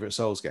favorite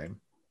Souls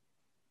game.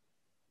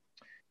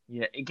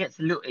 Yeah, it got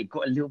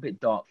a little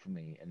bit dark for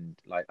me, and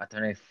like I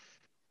don't know if.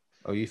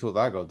 Oh, you thought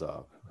that got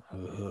dark?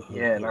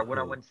 Yeah, like when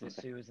I went to the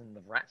sewers and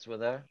the rats were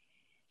there.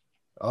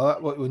 Oh,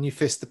 when you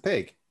fist the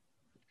pig?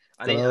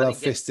 I love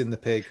fisting the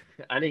pig.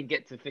 I didn't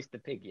get to fist the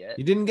pig yet.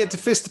 You didn't get to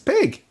fist the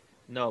pig?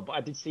 No, but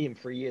I did see him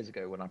 3 years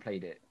ago when I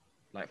played it,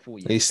 like 4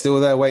 years. He's still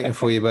there waiting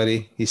for you,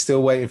 buddy. He's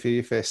still waiting for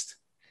your fist.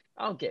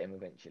 I'll get him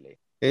eventually.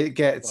 It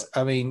gets.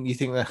 I mean, you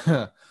think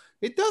that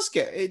it does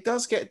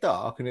get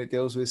dark, and it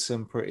deals with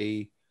some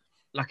pretty.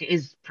 Like it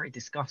is pretty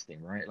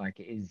disgusting, right? Like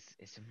it is.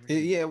 It's a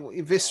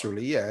really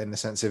viscerally, yeah, in the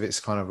sense of it's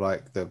kind of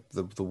like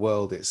the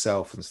world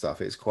itself and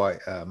stuff. It's quite.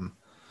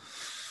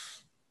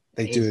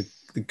 They do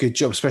a good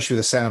job, especially with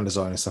the sound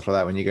design and stuff like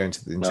that when you go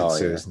into the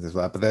series and stuff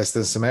like that. But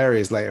there's some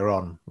areas later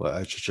on where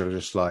are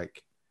just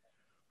like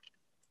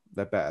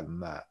they're better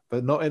than that,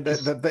 but not in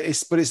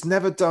it's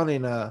never done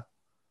in a.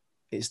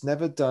 It's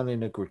never done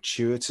in a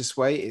gratuitous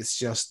way. It's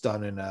just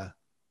done in a.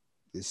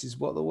 This is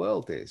what the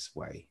world is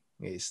way.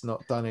 It's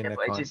not done in Yeah, a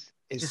but kind. it's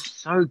It's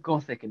just so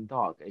gothic and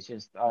dark. It's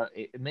just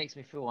it makes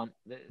me feel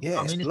yeah,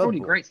 I it's mean, it's probably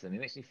Bloodborne. great to them. It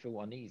makes me feel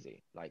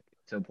uneasy, like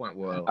to a point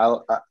where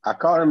I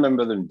can't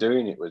remember them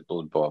doing it with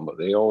Bloodborne, but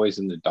they always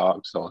in the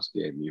Dark Souls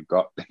game. You've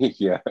got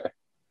the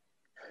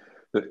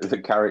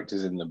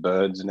characters in the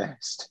bird's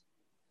nest.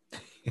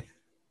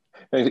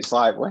 And it's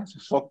like, where the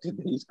fuck did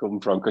these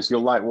come from? Because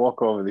you'll like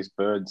walk over this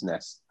bird's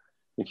nest.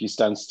 If you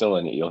stand still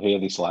in it, you'll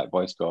hear this like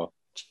voice go,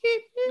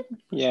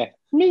 yeah,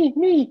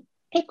 me,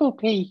 pickle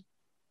pea.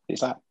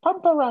 It's like,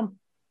 Pumperum,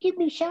 give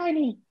me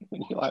shiny.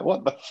 And you're like,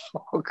 what the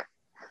fuck?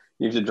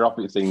 You have to drop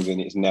your things in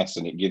its nest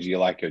and it gives you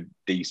like a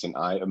decent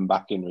item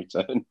back in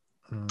return.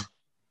 Mm.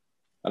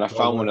 And I Gotta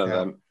found one work of out.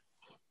 them.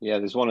 Yeah,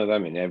 there's one of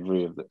them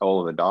in all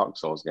of the Dark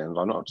Souls games.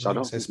 I don't So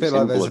think it's a bit it's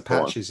like in there's a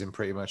Bloodborne. patches in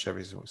pretty much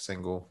every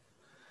single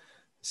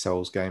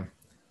Souls game.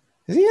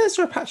 Is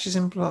there patches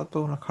in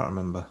Bloodborne? I can't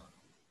remember.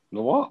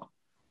 The what?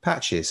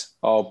 Patches.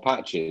 Oh,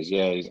 Patches.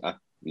 Yeah, I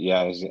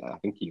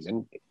think he's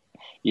in.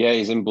 Yeah,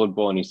 he's in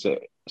Bloodborne.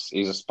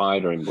 He's a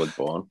spider in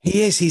Bloodborne.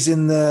 He is. He's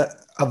in the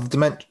other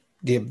dimension.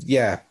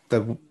 Yeah.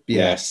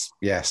 Yes.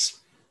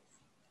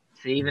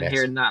 see, even Yes.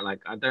 hearing that,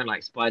 like I don't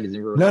like spiders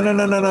in real No,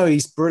 life. no.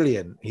 He's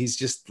brilliant. He's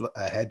just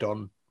a head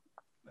on.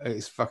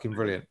 It's fucking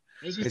brilliant.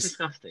 It's just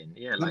disgusting.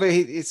 Yeah, No, like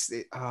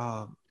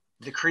but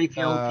the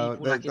creepy old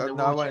people, like in the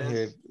no, I won't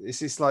hear.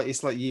 wheelchairs.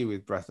 It's like you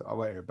with Breath. I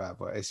won't hear about,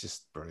 but it's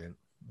just brilliant.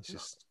 It's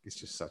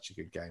just such a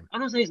good game. I'm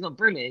not saying it's not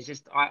brilliant. It's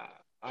just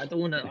I don't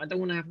want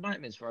to have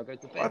nightmares before I go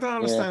to I bed. don't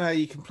understand how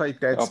you can play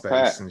Dead Oh,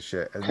 Space and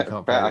shit, and you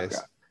can't play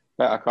this.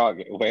 I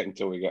can't wait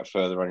until we get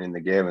further on in the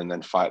game and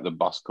then fight the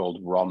boss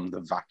called Rom the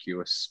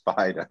Vacuous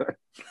Spider.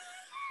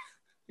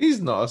 He's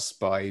not a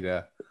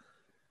spider.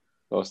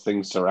 Those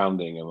things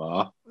surrounding him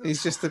are.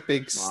 He's just a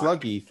big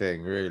sluggy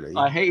thing, really.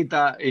 I hate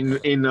that in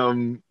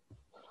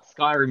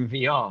Skyrim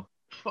VR.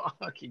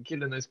 Fucking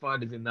killing those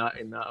spiders in that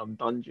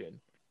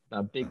dungeon.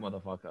 That big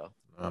motherfucker.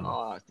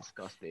 Oh, it's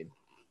disgusting.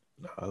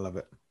 I love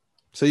it.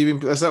 So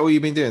is that what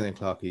you've been doing then,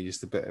 Clarky?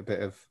 Just a bit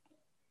of.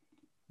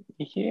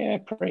 Yeah,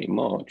 pretty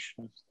much.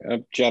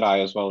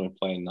 Jedi as well. Been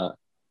playing that.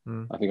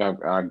 I think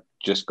I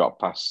just got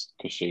past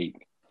Kashyyyk.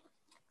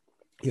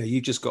 Yeah, you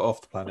just got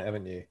off the planet,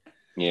 haven't you?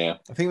 Yeah.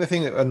 I think the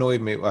thing that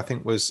annoyed me, I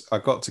think, was I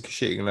got to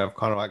Kashyyyk and I've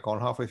kind of like gone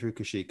halfway through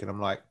Kashyyyk and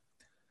I'm like,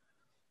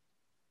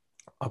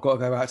 I've got to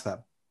go back to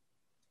that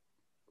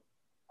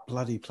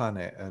bloody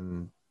planet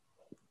and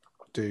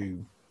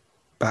do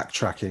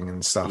backtracking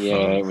and stuff. Yeah,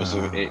 it was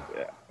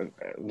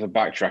the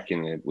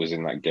backtracking that was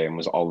in that game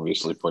was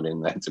obviously put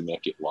in there to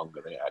make it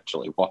longer than it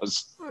actually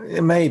was.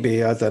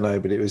 Maybe, I don't know,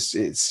 but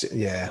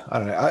yeah, I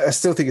don't know. I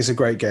still think it's a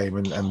great game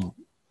and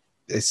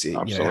it's it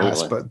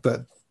has,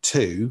 but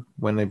 2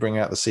 when they bring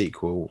out the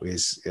sequel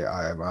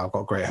I've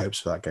got great hopes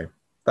for that game.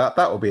 That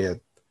will be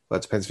it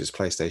depends if it's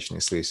PlayStation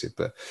exclusive,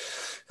 but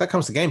if that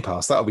comes to Game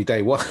Pass, that'll be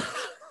day 1.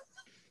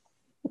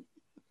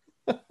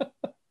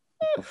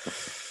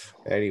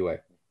 Anyway,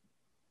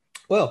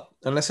 well,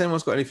 unless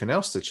anyone's got anything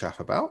else to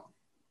chaff about.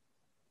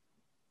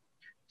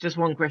 Just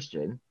one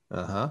question.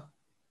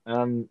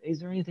 Is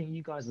there anything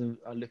you guys are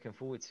looking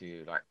forward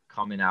to, like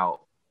coming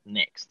out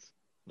next,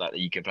 like that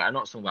you can play? I'm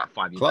not talking about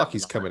 5 years.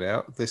 Clarky's coming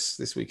out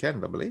this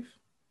weekend, I believe.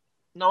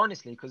 No,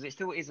 honestly, because it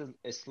still is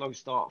a slow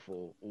start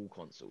for all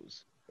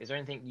consoles. Is there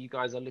anything you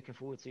guys are looking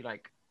forward to?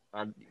 Like,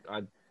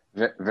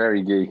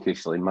 very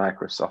geekishly,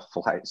 Microsoft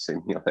Flight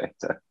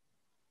Simulator.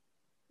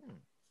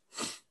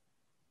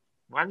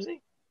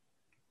 Ramsey?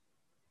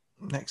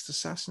 Next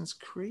Assassin's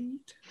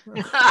Creed?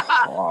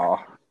 Oh.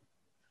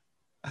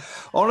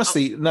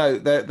 Honestly, no.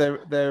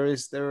 There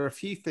are a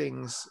few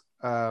things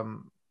that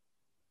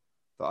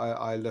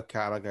I look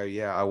at and I go,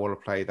 yeah, I want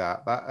to play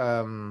that. That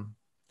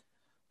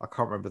I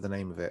can't remember the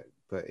name of it,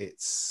 but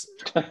it's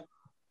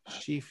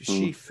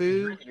Shifu.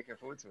 Really looking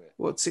forward to it.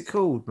 What's it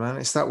called, man?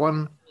 It's that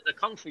one. The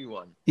Kung Fu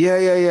one.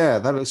 Yeah.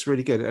 That looks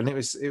really good. And it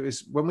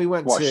was when we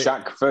went to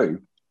Shaq Fu.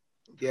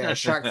 Yeah,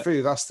 Shaq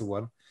Fu. That's the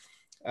one.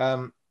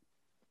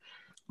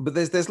 But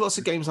there's lots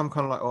of games I'm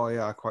kind of like, oh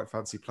yeah, I quite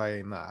fancy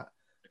playing that.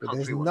 But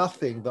there's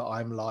nothing that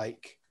I'm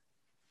like,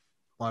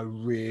 I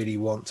really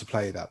want to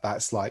play that.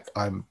 That's like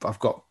I've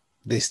got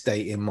this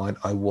date in mind.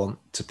 I want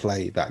to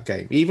play that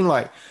game.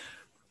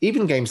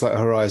 Even games like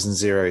Horizon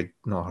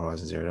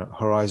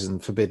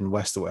Forbidden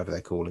West or whatever they're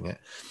calling it.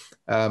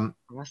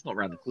 That's not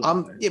around the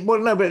corner. Well,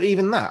 no, but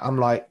even that, I'm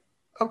like,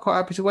 I'm quite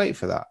happy to wait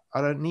for that. I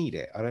don't need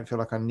it. I don't feel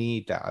like I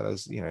need that.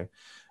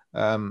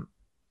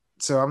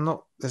 So I'm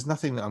not. There's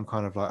nothing that I'm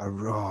kind of like,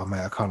 oh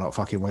man, I cannot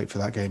fucking wait for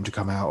that game to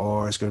come out,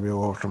 or it's going to be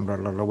awesome. Blah,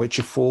 blah, blah.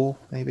 Witcher 4,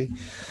 maybe.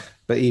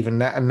 But even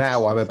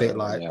now I'm a bit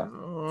like,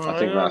 I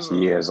think that's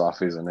years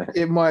off, isn't it?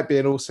 It might be,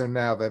 and also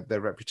now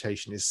their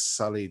reputation is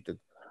sullied.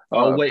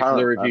 I'll wait for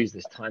the reviews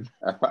this time.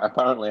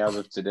 Apparently, as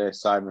of today,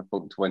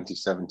 Cyberpunk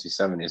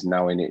 2077 is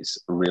now in its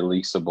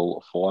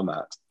releasable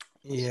format.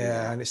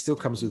 Yeah, and it still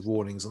comes with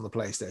warnings on the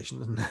PlayStation,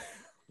 doesn't it?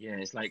 Yeah,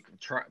 it's like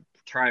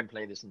try and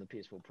play this on the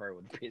PS4 Pro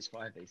or the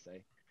PS5, they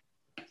say.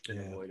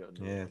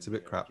 Yeah, it's a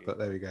bit crap, but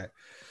there we go.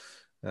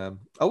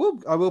 I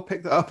will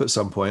pick that up at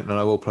some point, and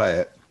I will play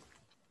it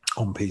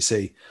on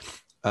PC.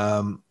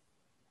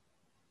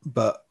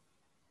 But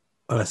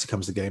unless it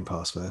comes to Game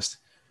Pass first,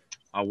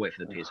 I'll wait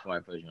for the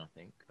PS5 version. I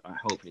think.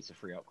 Hopefully, it's a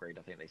free upgrade.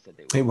 I think they said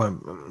it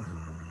won't. Well,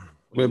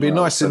 it'd be a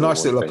nice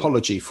little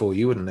apology for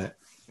you, wouldn't it?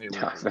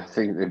 I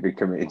think they'd be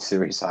committing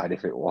suicide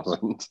if it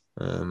wasn't.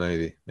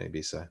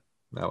 Maybe so.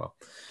 Oh well.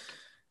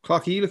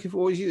 Clark, are you looking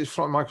for?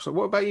 Microsoft.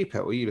 What about you,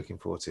 Pet? What are you looking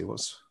forward to?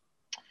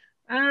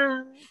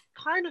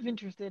 Kind of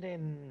interested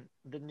in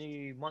the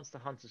new Monster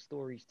Hunter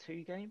Stories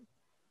 2 game.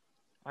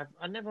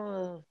 I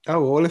never.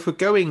 Oh well, if we're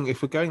going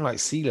like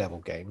sea-level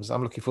games,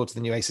 I'm looking forward to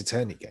the new Ace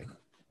Attorney game.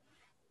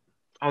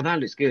 Oh, that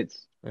looks good.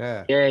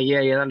 Yeah.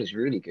 That looks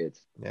really good.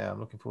 Yeah, I'm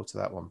looking forward to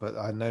that one. But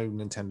I know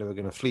Nintendo are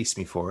going to fleece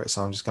me for it,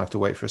 so I'm just going to have to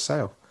wait for a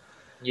sale.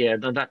 Yeah,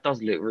 that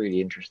does look really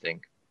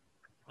interesting.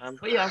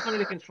 But yeah, I'm kind of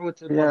looking forward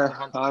to Monster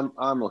Hunter.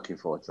 I'm looking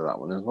forward to that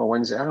one as well.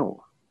 When's it out?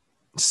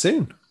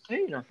 Soon,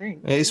 I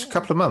think. It's a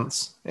couple of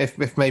months,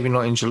 if maybe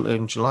not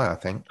in July, I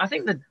think. I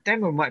think the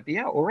demo might be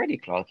out already,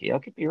 Clarky. I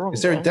could be wrong.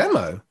 Is there a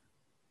demo?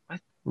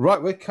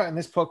 Right, we're cutting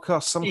this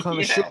podcast some kind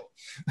of shit.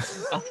 I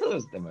thought it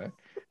was a demo.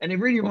 And it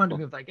really reminded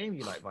me of that game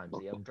you like,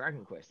 Vimesy,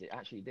 Dragon Quest. It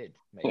actually did.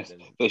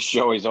 The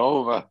show is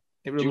over.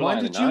 It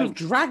reminded you of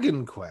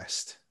Dragon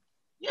Quest?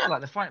 Yeah,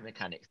 like the fight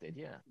mechanics did,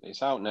 yeah.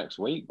 It's out next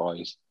week,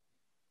 boys.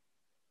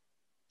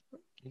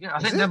 Yeah, I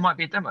think there might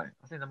be a demo.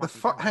 I think there might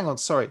be hang on,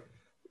 sorry.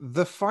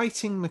 The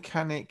fighting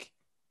mechanic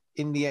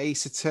in the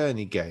Ace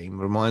Attorney game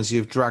reminds you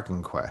of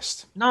Dragon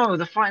Quest? No,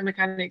 the fighting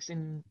mechanics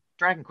in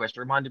Dragon Quest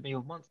reminded me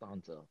of Monster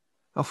Hunter.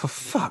 Oh, for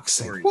fuck's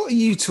sake. What are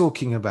you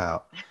talking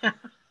about?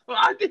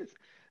 Well,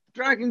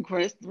 Dragon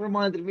Quest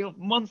reminded me of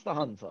Monster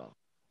Hunter.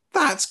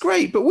 That's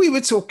great, but we were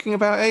talking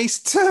about Ace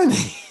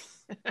Attorney.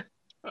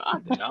 I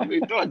don't know, I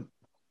moved on.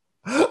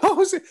 Oh,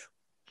 was it?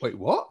 Wait,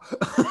 what?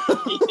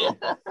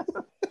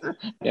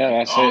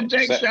 Yeah, that's it.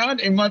 Objection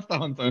in Monster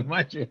Hunter,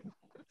 imagine.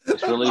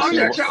 It's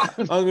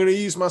releasing. I'm going to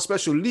use my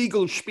special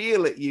legal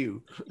spiel at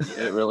you.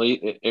 It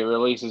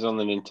releases on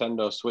the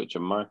Nintendo Switch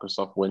and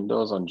Microsoft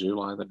Windows on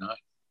July the 9th.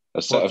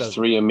 A set of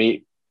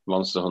 3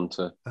 Monster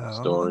Hunter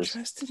stories. I'm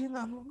interested in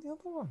that one, the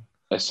other one.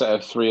 A set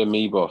of 3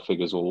 amiibo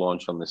figures will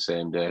launch on the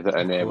same day that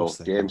enable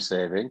game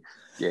saving.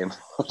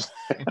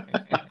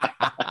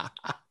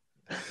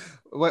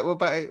 Wait, what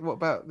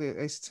about the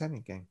Ace Attorney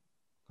game?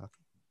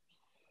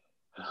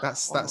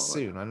 That's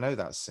soon. I know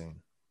that's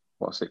soon.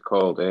 What's it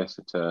called? Ace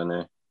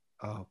Attorney.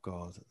 Oh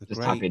God, it's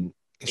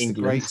the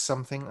great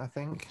something, I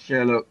think.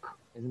 Sherlock,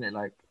 isn't it?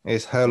 Like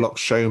it's Sherlock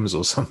Holmes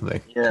or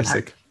something. Yeah.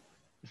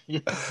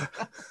 You're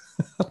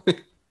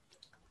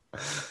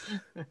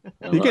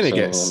gonna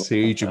get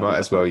sued. You might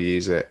as well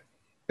use it.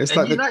 It's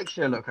like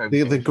Sherlock Holmes.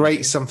 The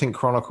Great Something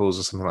Chronicles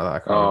or something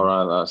like that.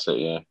 Right, that's it.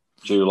 Yeah,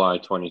 July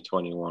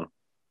 2021.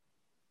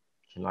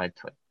 July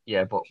 20.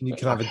 Yeah, but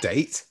can I have a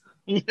date?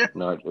 Yeah.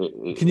 No.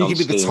 Can you give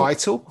me the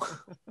title?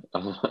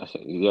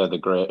 Yeah, The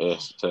Great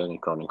Ace Attorney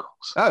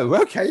Chronicles. Oh,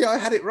 okay. Yeah, I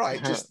had it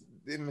right. Just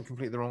in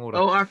completely the wrong order.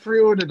 Oh, I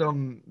pre-ordered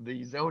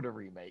the Zelda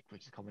remake,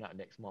 which is coming out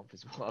next month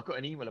as well. I got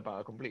an email about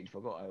it. I completely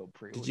forgot I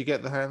pre-ordered. Did you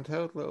get the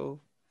handheld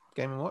little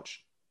Game &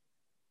 Watch?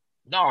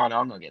 No,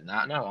 I'm not getting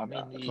that. No, I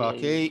mean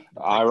Clarky.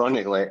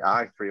 Ironically,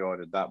 I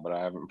pre-ordered that, but I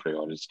haven't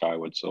pre-ordered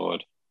Skyward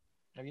Sword.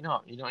 Have you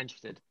not? You're not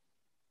interested?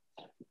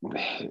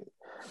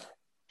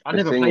 I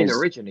never played it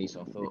originally,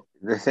 so I thought.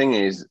 The thing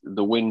is,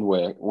 the Wind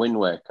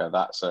Waker.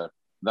 That's a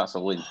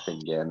linchpin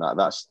game.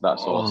 That's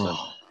awesome.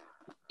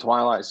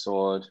 Twilight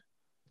Sword,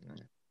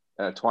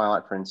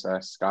 Twilight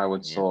Princess,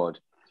 Skyward Sword.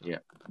 Yeah,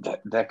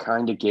 they're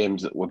kind of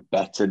games that were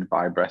bettered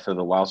by Breath of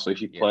the Wild. So if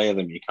you play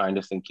them, you're kind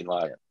of thinking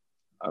like,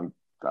 I'm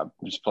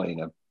just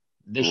playing a.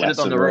 They should have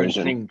done their own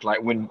thing,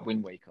 like Wind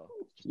Waker.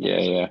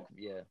 Yeah.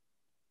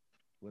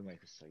 Wind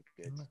Waker's so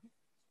good.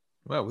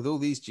 Well, with all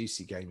these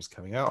juicy games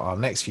coming out, our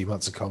next few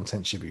months of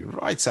content should be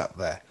right up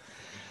there.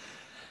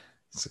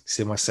 So,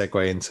 see my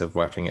segue into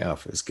wrapping it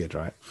up. It's good,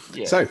 right?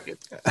 Yeah. So, good.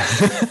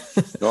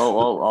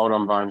 hold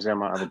on, Vimesy. I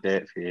might have a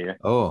date for you.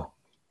 Oh.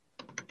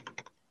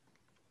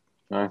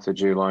 9th of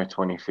July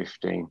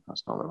 2015.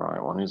 That's not the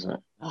right one, is it?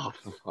 Oh,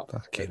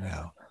 fucking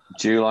hell.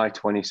 July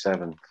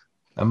 27th.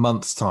 A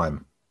month's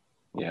time.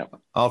 Yeah.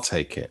 I'll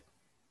take it.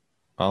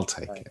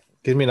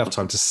 Give me enough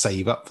time to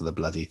save up for the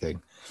bloody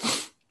thing.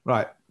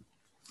 Right.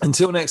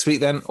 Until next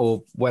week then,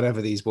 or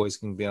whenever these boys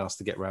can be asked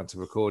to get round to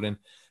recording.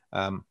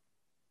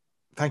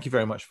 Thank you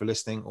very much for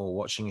listening or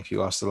watching if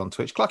you are still on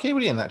Twitch. Clarky,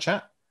 what are you in that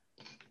chat?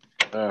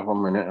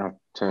 1 minute. I've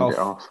turned it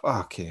off.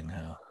 Fucking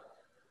hell.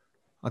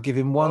 I'll give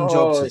him one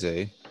job to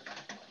do.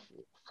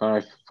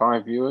 5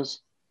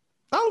 viewers.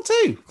 That'll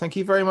do. Thank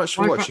you very much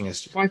for watching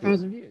us.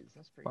 5,000 views.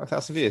 That's pretty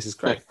 5,000 views is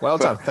great. Well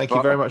done. Thank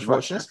you very much for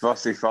watching us.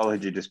 Bossy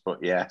followed you, just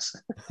put yes.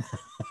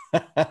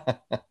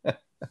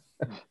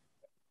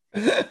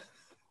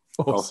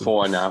 Awesome.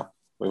 4 now.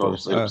 We've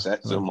obviously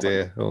upset someone. Oh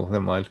dear. Oh,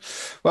 never mind.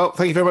 Well,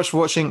 thank you very much for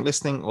watching,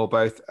 listening, or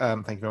both.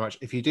 Thank you very much.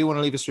 If you do want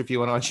to leave us a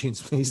review on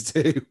iTunes, please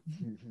do.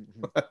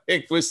 I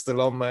think we're still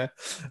on there.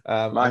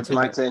 My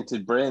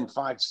tainted brain,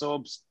 5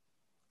 subs.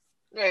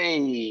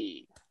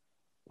 Hey.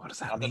 What does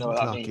that mean,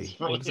 Clarky?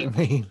 What does it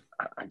mean?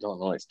 I don't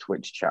know. It's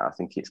Twitch chat. I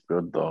think it's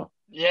good though.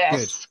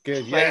 Yes.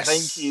 Good. Say Yes.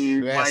 thank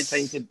you, my Yes.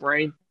 tainted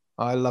brain.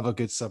 I love a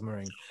good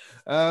submarine.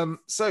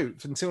 So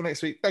until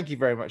next week, thank you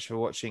very much for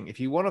watching. If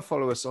you want to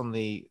follow us on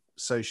the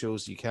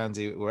socials, you can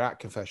do. We're at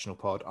Confessional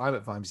Pod. I'm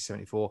at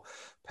Vimesy74.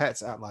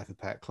 Pet's at Life of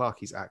Pet.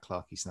 Clarky's at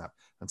Clarky Snap.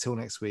 Until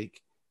next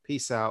week,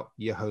 peace out,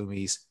 your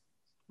homies.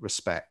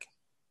 Respect.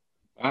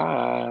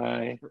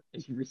 Bye.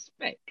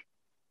 Respect.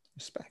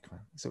 Respect,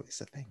 man. So it's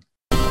a thing.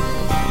 The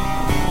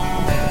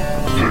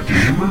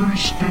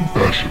Gamer's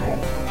Confessional.